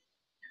missed.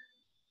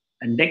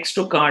 And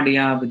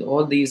dextrocardia with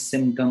all these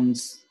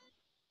symptoms,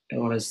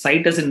 or a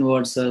situs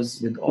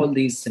inversus with all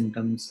these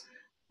symptoms,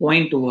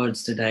 point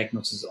towards the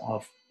diagnosis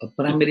of a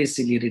primary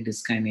ciliary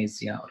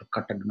dyskinesia or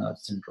Cutagner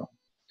syndrome.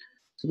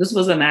 So this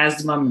was an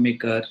asthma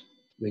mimicker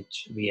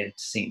which we had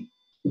seen.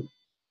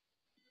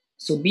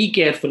 So be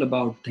careful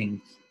about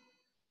things.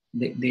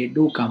 They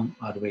do come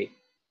our way.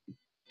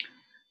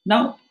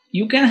 Now,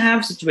 you can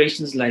have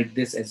situations like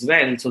this as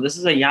well. So this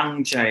is a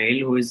young child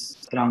who is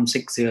around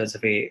 6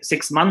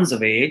 months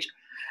of age.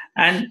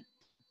 And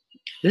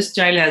this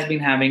child has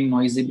been having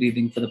noisy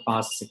breathing for the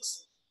past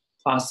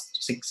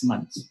six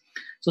months.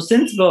 So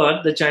since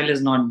birth, the child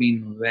has not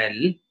been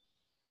well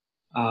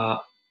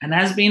and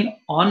has been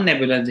on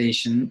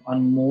nebulization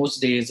on most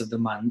days of the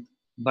month,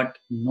 but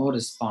no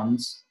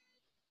response,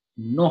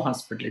 no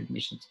hospital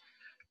admissions.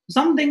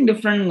 Something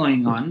different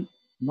going on.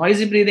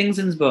 Noisy breathing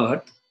since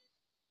birth,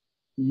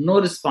 no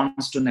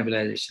response to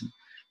nebulization.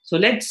 So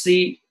let's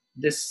see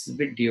this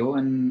video,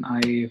 and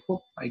I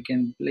hope I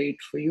can play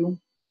it for you.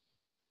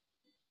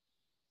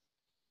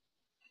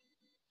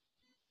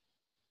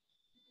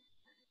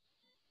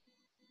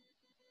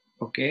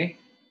 Okay.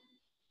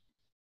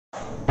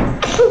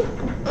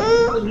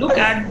 So look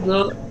at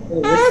the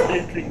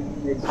respiratory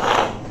image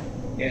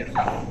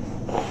carefully.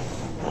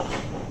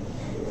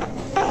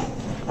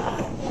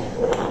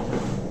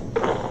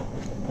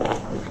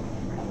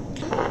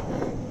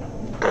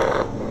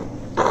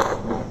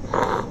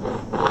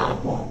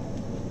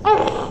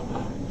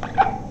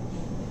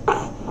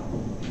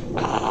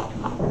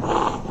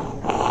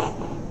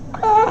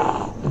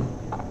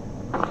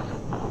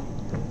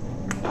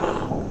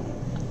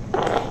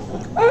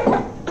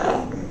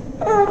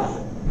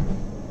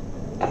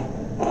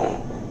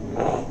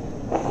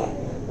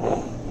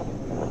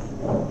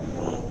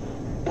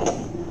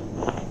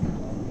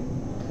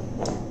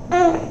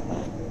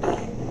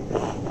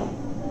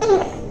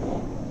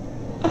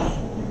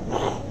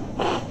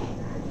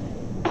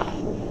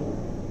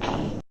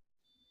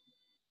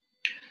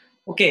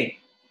 Okay,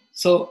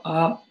 so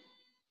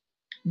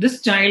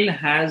this child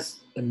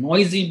has a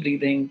noisy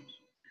breathing,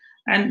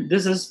 and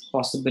this is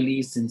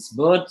possibly since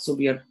birth. So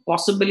we are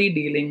possibly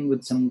dealing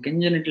with some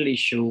congenital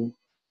issue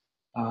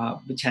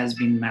which has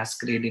been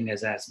masquerading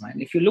as asthma.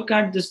 And if you look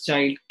at this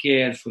child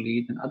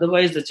carefully, then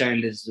otherwise the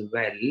child is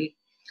well,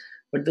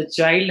 but the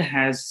child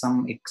has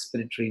some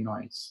expiratory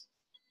noise.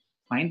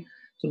 Fine.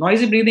 So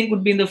noisy breathing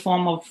could be in the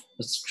form of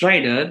a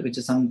stridor, which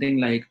is something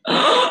like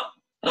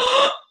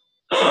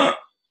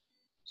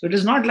so it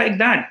is not like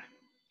that.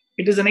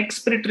 It is an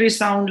expiratory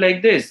sound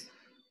like this.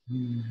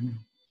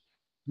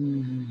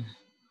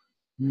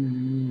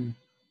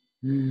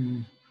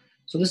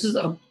 So this is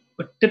a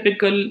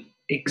typical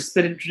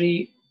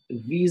expiratory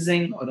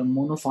wheezing or a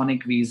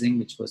monophonic wheezing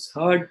which was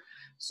heard.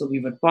 So we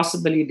were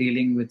possibly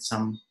dealing with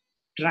some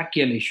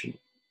tracheal issue.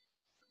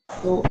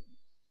 So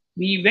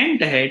we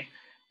went ahead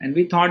and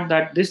we thought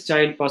that this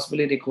child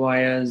possibly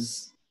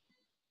requires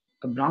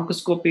a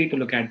bronchoscopy to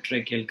look at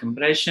tracheal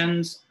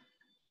compressions.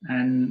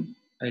 And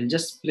I'll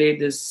just play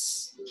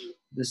this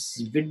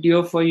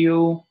video for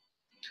you.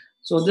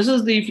 So this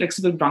is the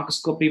flexible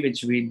bronchoscopy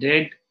which we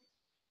did.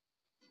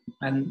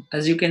 And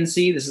as you can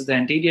see, this is the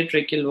anterior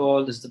tracheal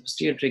wall, this is the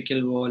posterior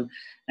tracheal wall,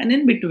 and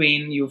in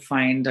between you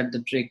find that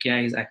the trachea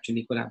is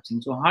actually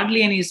collapsing. So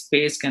hardly any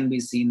space can be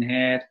seen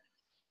here.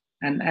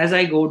 And as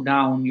I go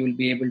down, you'll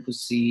be able to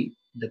see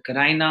the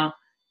carina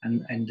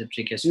and the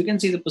trachea. So you can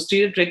see the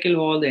posterior tracheal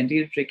wall, the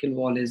anterior tracheal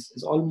wall is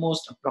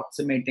almost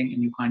approximating,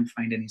 and you can't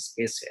find any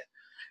space here.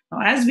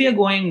 Now, as we are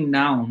going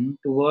down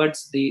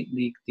towards the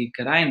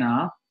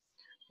carina,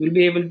 you'll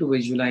be able to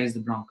visualize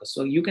the bronchus.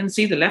 So you can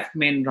see the left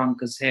main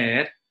bronchus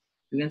here.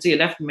 You can see a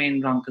left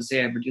main bronchus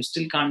here, but you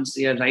still can't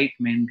see a right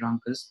main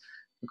bronchus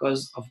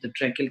because of the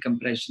tracheal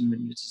compression,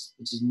 which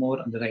is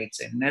more on the right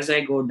side. And as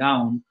I go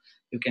down,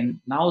 you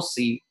can now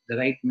see the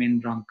right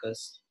main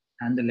bronchus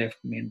and the left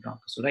main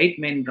bronchus. So right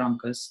main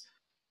bronchus,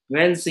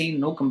 well seen,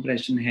 no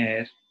compression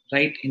here.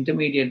 Right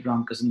intermediate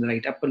bronchus and the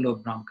right upper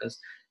lobe bronchus.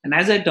 And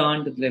as I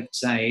turn to the left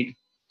side,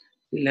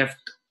 the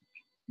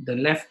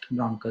left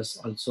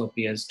bronchus also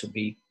appears to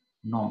be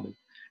normal.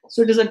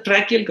 So it is a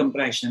tracheal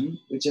compression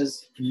which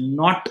is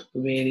not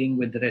varying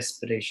with the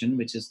respiration,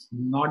 which is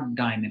not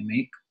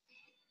dynamic.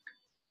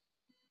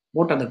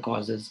 What are the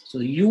causes? So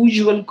the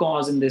usual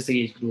cause in this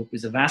age group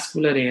is a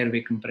vascular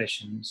airway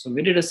compression. So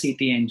we did a CT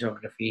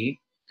angiography,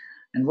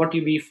 and what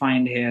we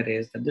find here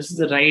is that this is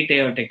the right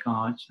aortic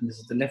arch and this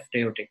is the left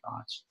aortic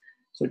arch.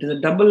 So it is a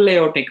double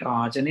aortic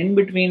arch, and in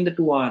between the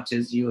two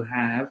arches you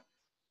have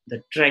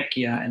the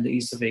trachea and the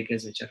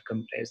esophagus which are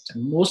compressed.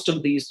 And most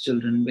of these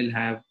children will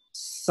have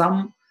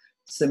some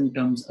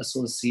symptoms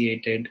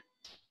associated,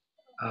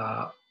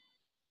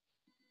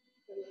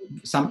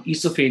 some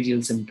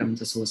esophageal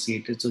symptoms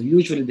associated. So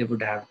usually they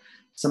would have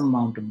some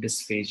amount of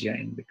dysphagia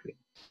in between.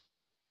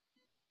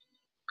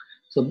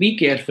 So be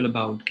careful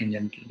about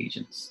congenital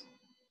lesions.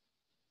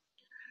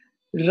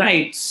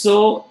 Right,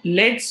 so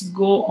let's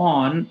go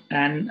on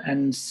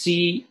and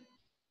see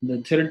the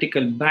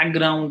theoretical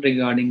background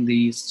regarding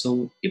these.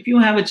 So if you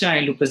have a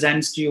child who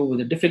presents to you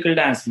with a difficult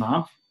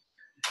asthma,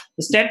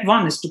 the step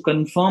one is to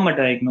confirm a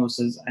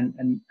diagnosis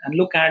and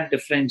look at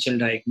differential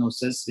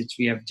diagnosis, which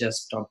we have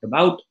just talked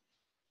about.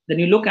 Then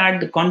you look at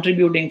the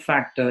contributing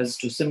factors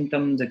to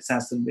symptoms,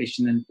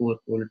 exacerbation, and poor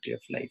quality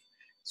of life.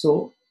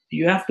 So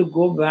you have to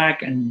go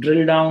back and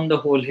drill down the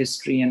whole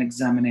history and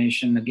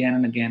examination again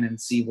and again and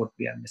see what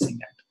we are missing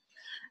at.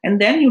 And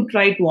then you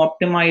try to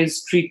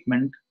optimize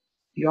treatment.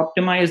 You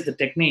optimize the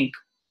technique,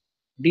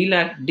 deal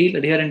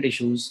adherent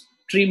issues,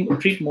 treat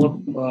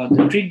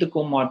the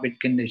comorbid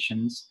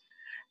conditions,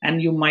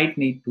 and you might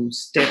need to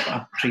step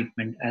up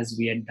treatment as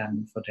we had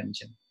done for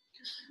Remgen.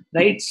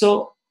 Right?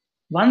 So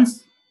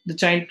once the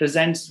child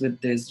presents with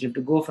this, you have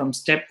to go from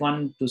step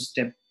 1 to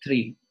step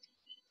 3.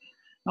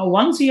 Now,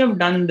 once you have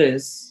done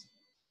this,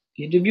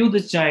 you review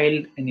the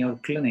child in your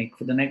clinic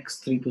for the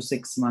next 3 to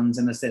 6 months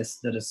and assess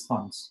the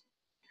response.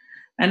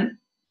 And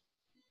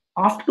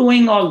After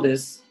doing all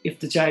this, if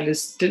the child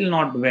is still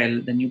not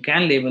well, then you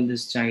can label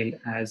this child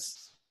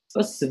as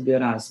a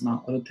severe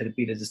asthma or a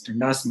therapy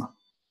resistant asthma.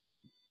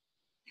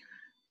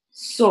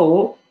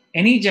 So,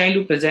 any child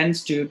who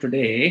presents to you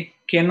today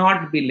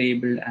cannot be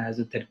labeled as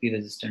a therapy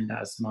resistant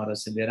asthma or a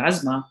severe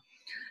asthma.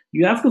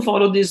 You have to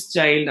follow this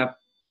child up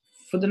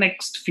for the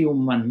next few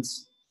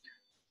months.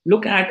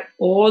 Look at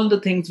all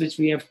the things which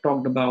we have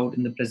talked about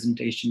in the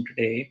presentation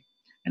today.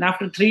 And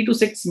after 3 to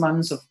 6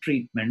 months of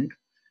treatment,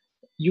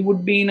 you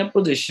would be in a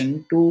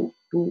position to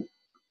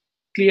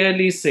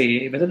clearly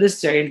say whether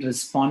this child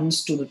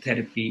responds to the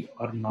therapy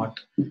or not,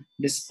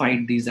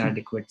 despite these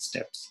adequate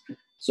steps.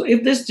 So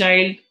if this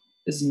child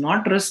is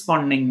not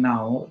responding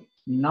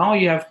now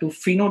you have to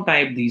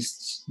phenotype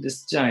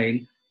this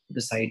child to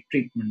decide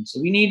treatment. So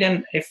we need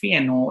an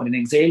FeNO or an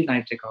exhaled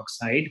nitric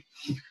oxide,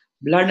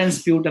 blood and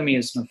sputum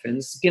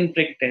eosinophils, skin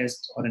prick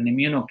test, or an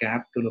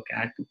immunocap to look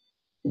at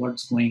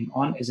what's going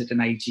on. Is it an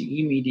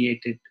IgE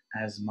mediated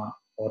asthma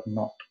or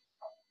not?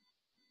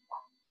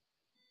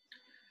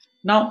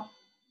 Now,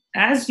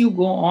 as you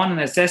go on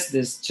and assess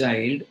this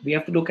child, we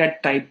have to look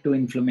at type 2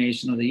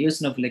 inflammation or the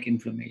eosinophilic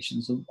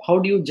inflammation. So how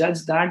do you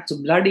judge that? So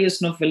blood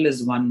eosinophil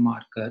is one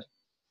marker.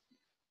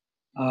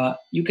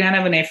 You can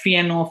have an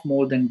FeNO of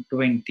more than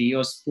 20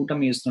 or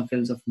sputum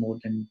eosinophils of more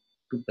than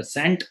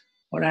 2%,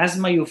 or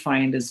asthma you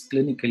find is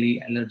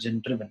clinically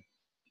allergen driven.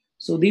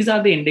 So these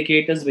are the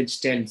indicators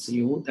which tells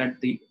you that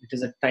it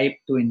is a type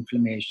 2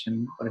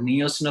 inflammation or an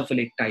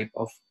eosinophilic type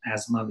of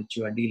asthma which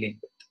you are dealing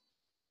with.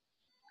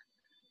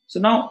 So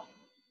now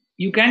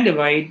you can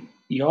divide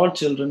your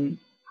children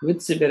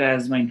with severe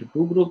asthma into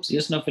two groups,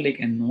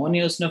 eosinophilic and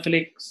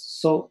non-eosinophilic.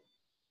 So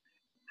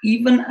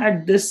even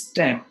at this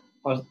step,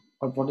 or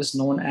what is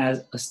known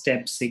as a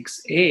step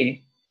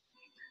 6A,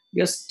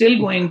 we are still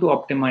going to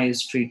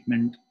optimize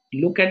treatment.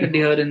 Look at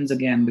adherence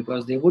again,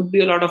 because there would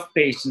be a lot of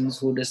patients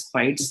who,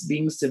 despite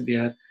being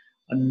severe,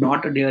 are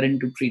not adhering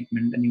to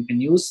treatment, and you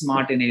can use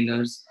smart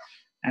inhalers,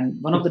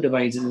 and one of the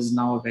devices is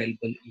now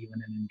available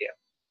even in India.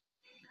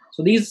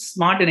 So these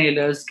smart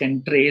inhalers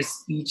can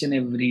trace each and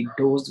every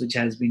dose which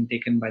has been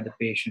taken by the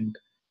patient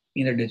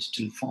in a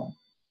digital form.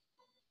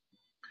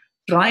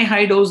 Try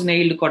high-dose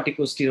inhaled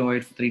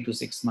corticosteroid for 3 to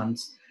 6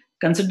 months.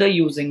 Consider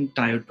using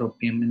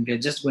tiotropium, and we are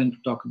just going to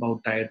talk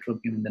about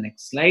tiotropium in the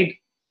next slide.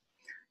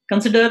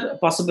 Consider a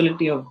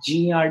possibility of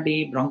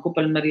GERD,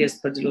 bronchopulmonary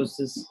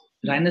aspergillosis,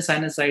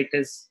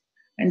 rhinosinusitis,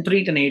 and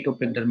treat an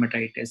atopic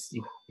dermatitis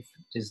if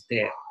it is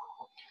there.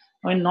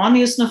 Now, in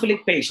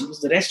non-eosinophilic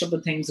patients, the rest of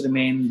the things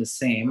remain the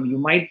same. You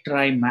might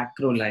try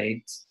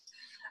macrolides.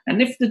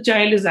 And if the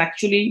child is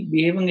actually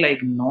behaving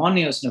like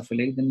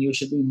non-eosinophilic, then you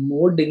should be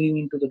more digging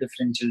into the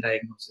differential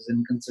diagnosis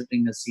and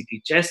considering a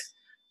CT chest,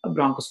 a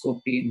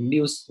bronchoscopy,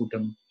 induced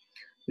sputum,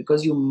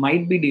 because you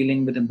might be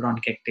dealing with a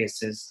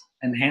bronchiectasis,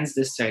 and hence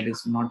this child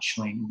is not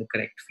showing the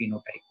correct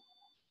phenotype.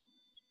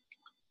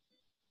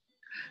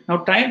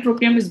 Now,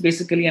 tiotropium is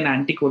basically an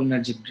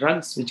anticholinergic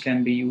drug which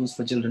can be used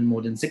for children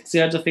more than 6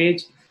 years of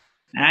age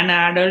and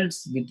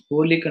adults with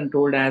poorly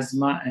controlled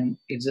asthma, and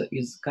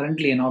is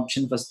currently an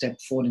option for step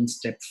 4 and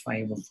step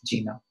 5 of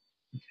GINA.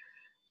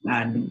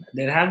 And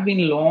there have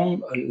been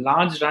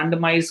large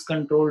randomized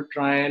controlled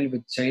trial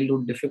with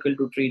childhood difficult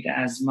to treat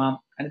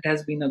asthma, and it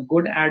has been a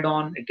good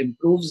add-on. It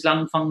improves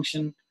lung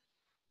function,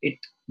 it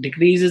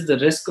decreases the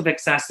risk of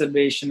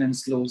exacerbation and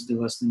slows the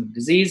worsening of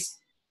disease.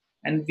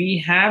 And we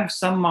have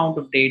some amount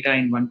of data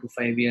in 1 to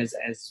 5 years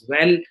as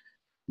well,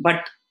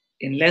 but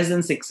in less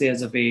than 6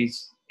 years of age,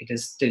 it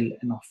is still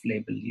an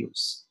off-label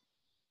use.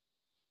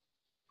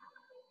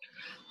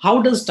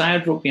 How does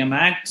tiotropium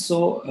act?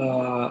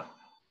 So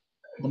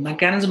the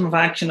mechanism of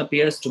action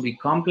appears to be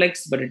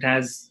complex, but it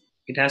has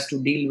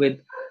to deal with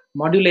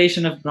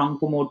modulation of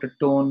bronchomotor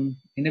tone,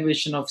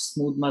 inhibition of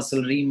smooth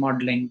muscle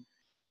remodeling,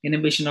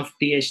 inhibition of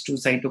Th2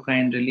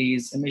 cytokine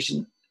release,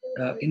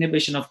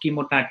 inhibition of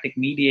chemotactic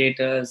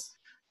mediators,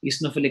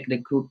 eosinophilic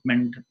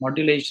recruitment,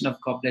 modulation of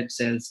goblet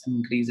cells, and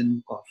increase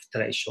in cough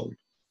threshold.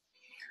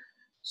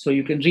 So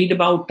you can read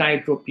about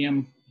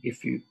tiotropium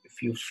if you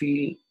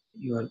feel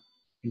you are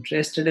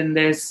interested in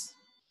this.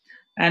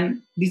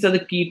 And these are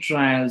the key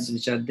trials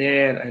which are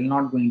there. I'll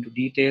not go into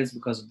details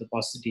because of the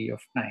paucity of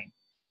time.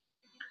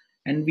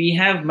 And we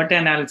have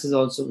meta-analysis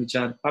also which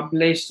are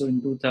published. So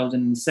in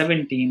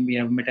 2017, we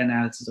have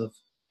meta-analysis of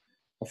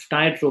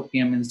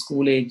tiotropium in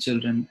school-age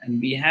children, and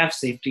we have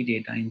safety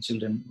data in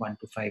children 1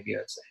 to 5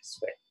 years as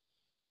well.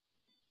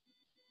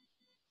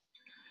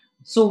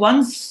 So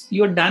once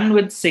you're done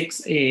with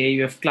 6A,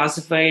 you have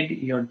classified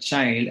your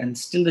child, and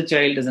still the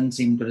child doesn't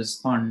seem to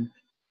respond.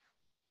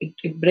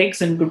 It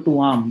breaks into two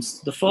arms.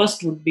 The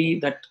first would be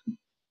that,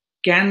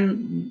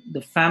 can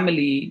the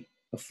family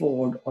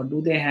afford, or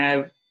do they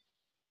have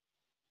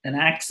an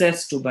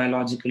access to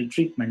biological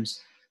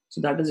treatments? So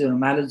that is your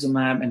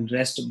omalizumab and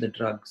rest of the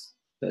drugs.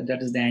 So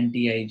that is the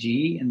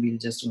anti-IgE, and we'll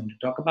just going to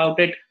talk about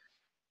it.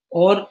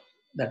 Or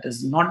that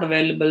is not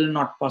available,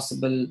 not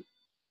possible.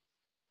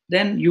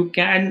 Then you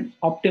can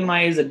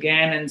optimize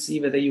again and see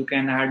whether you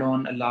can add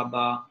on a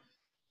LABA,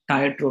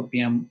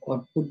 tiotropium or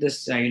put this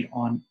child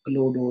on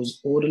low dose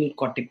oral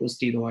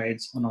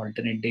corticosteroids on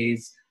alternate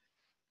days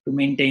to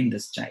maintain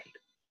this child.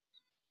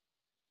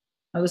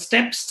 Now, the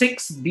step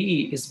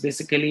 6B is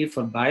basically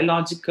for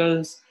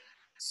biologicals.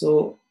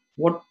 So,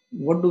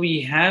 what do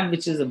we have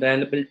which is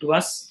available to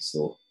us?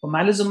 So,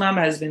 omalizumab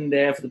has been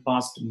there for the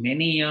past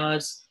many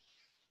years.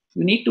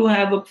 You need to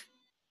have a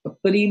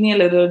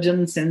perennial allergen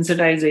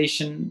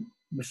sensitization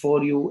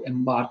before you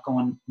embark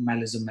on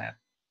omalizumab.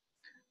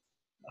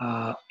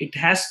 It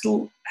has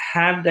to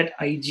have that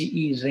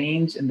IgE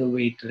range and the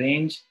weight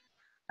range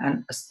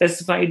and a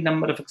specified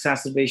number of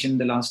exacerbation in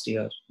the last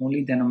year.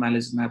 Only then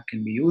omalizumab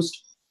can be used.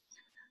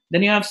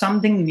 Then you have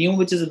something new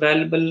which is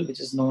available, which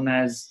is known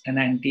as an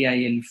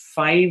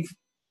anti-IL-5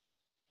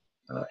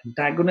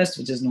 antagonist,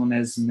 which is known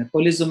as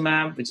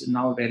mepolizumab, which is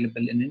now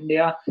available in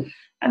India.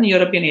 And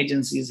European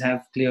agencies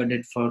have cleared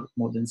it for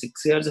more than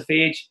 6 years of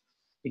age.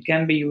 It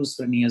can be used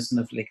for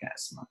eosinophilic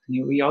asthma.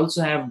 We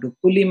also have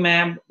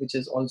dupilumab, which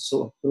is also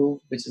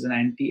approved, which is an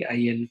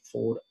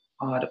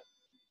anti-IL-4R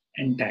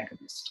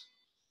antagonist.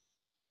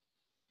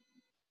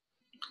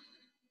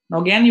 Now,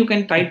 again, you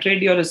can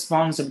titrate your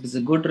response. If it's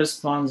a good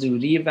response, you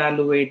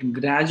reevaluate,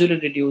 gradually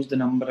reduce the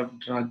number of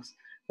drugs,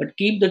 but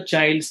keep the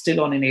child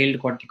still on inhaled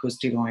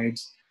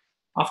corticosteroids.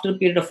 After a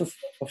period of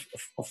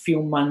a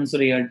few months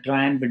or a year,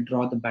 try and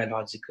withdraw the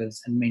biologicals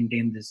and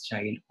maintain this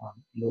child on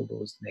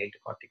low-dose inhaled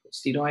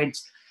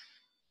corticosteroids.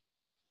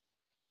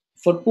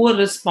 For poor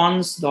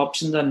response, the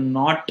options are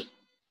not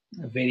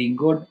very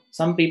good.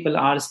 Some people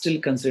are still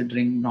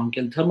considering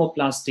bronchial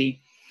thermoplasty,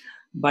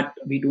 but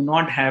we do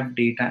not have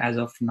data as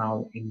of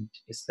now,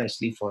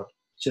 especially for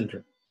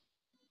children.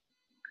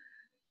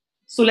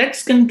 So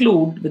let's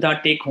conclude with our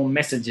take-home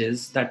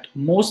messages that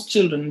most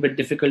children with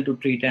difficult to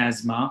treat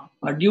asthma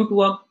are due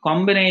to a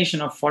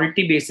combination of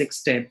faulty basic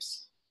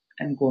steps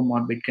and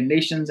comorbid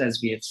conditions,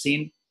 as we have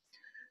seen.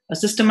 A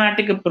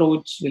systematic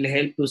approach will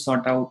help to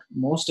sort out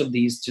most of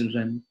these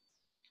children.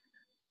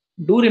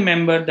 Do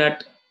remember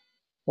that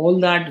all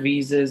that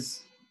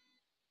wheezes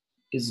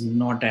is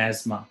not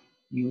asthma.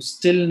 You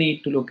still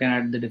need to look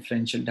at the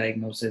differential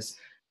diagnosis.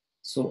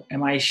 So,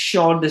 am I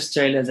sure this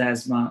child has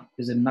asthma?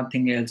 Is there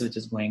nothing else which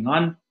is going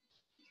on?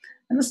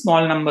 And a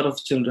small number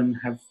of children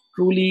have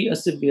truly a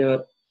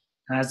severe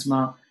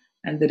asthma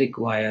and they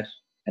require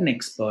an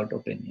expert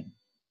opinion.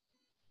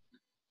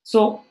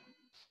 So,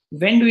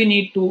 when do we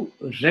need to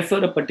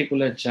refer a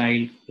particular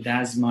child with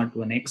asthma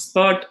to an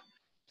expert?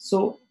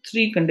 So,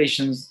 3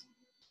 conditions.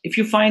 If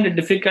you find a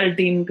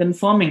difficulty in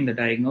confirming the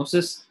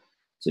diagnosis,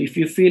 so if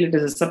you feel it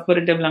is a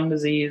suppurative lung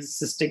disease,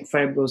 cystic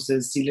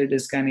fibrosis, ciliary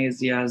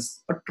dyskinesias,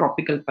 or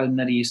tropical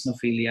pulmonary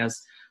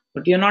eosinophilias,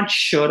 but you're not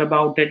sure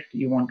about it,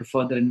 you want to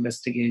further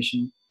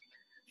investigation.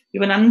 You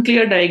have an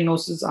unclear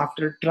diagnosis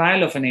after a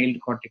trial of inhaled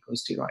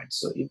corticosteroids.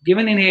 So if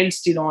given inhaled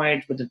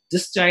steroids, but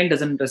this child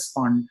doesn't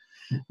respond,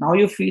 now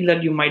you feel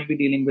that you might be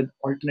dealing with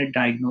alternate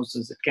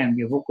diagnosis. It can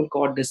be a vocal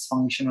cord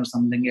dysfunction or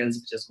something else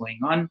which is going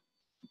on.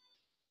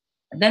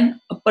 And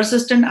then a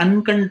persistent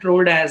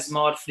uncontrolled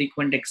asthma or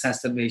frequent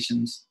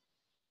exacerbations.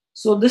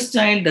 So this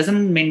child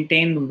doesn't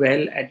maintain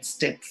well at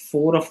step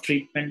 4 of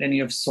treatment and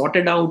you have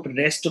sorted out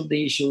rest of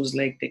the issues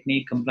like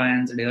technique,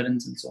 compliance,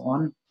 adherence, and so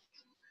on.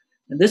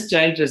 And this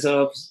child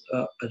deserves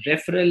a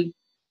referral.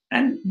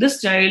 And this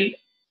child,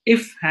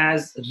 if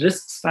has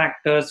risk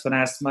factors for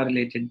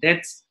asthma-related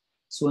deaths,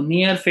 so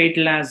near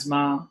fatal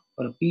asthma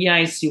or a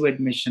PICU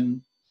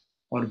admission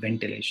or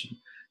ventilation.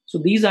 So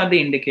these are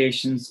the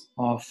indications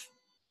of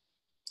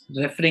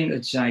referring a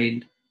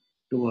child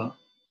to an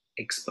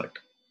expert.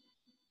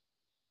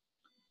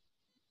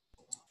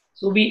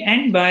 So we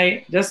end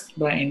by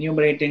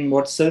enumerating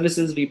what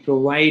services we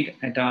provide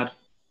at our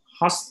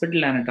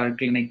hospital and at our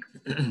clinic.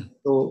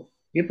 So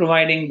we're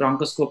providing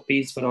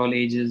bronchoscopies for all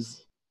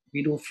ages.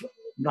 We do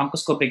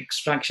bronchoscopic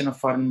extraction of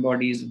foreign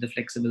bodies with the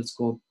flexible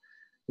scope.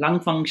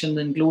 Lung functions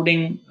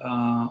including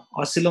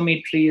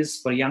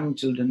oscillometries for young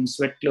children,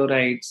 sweat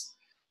chlorides,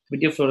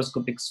 video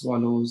fluoroscopic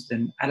swallows,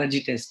 then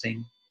allergy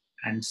testing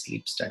and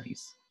sleep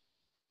studies.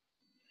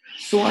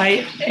 So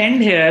I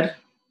end here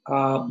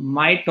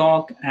my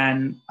talk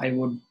and I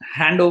would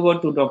hand over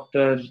to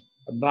Dr.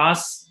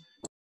 Abbas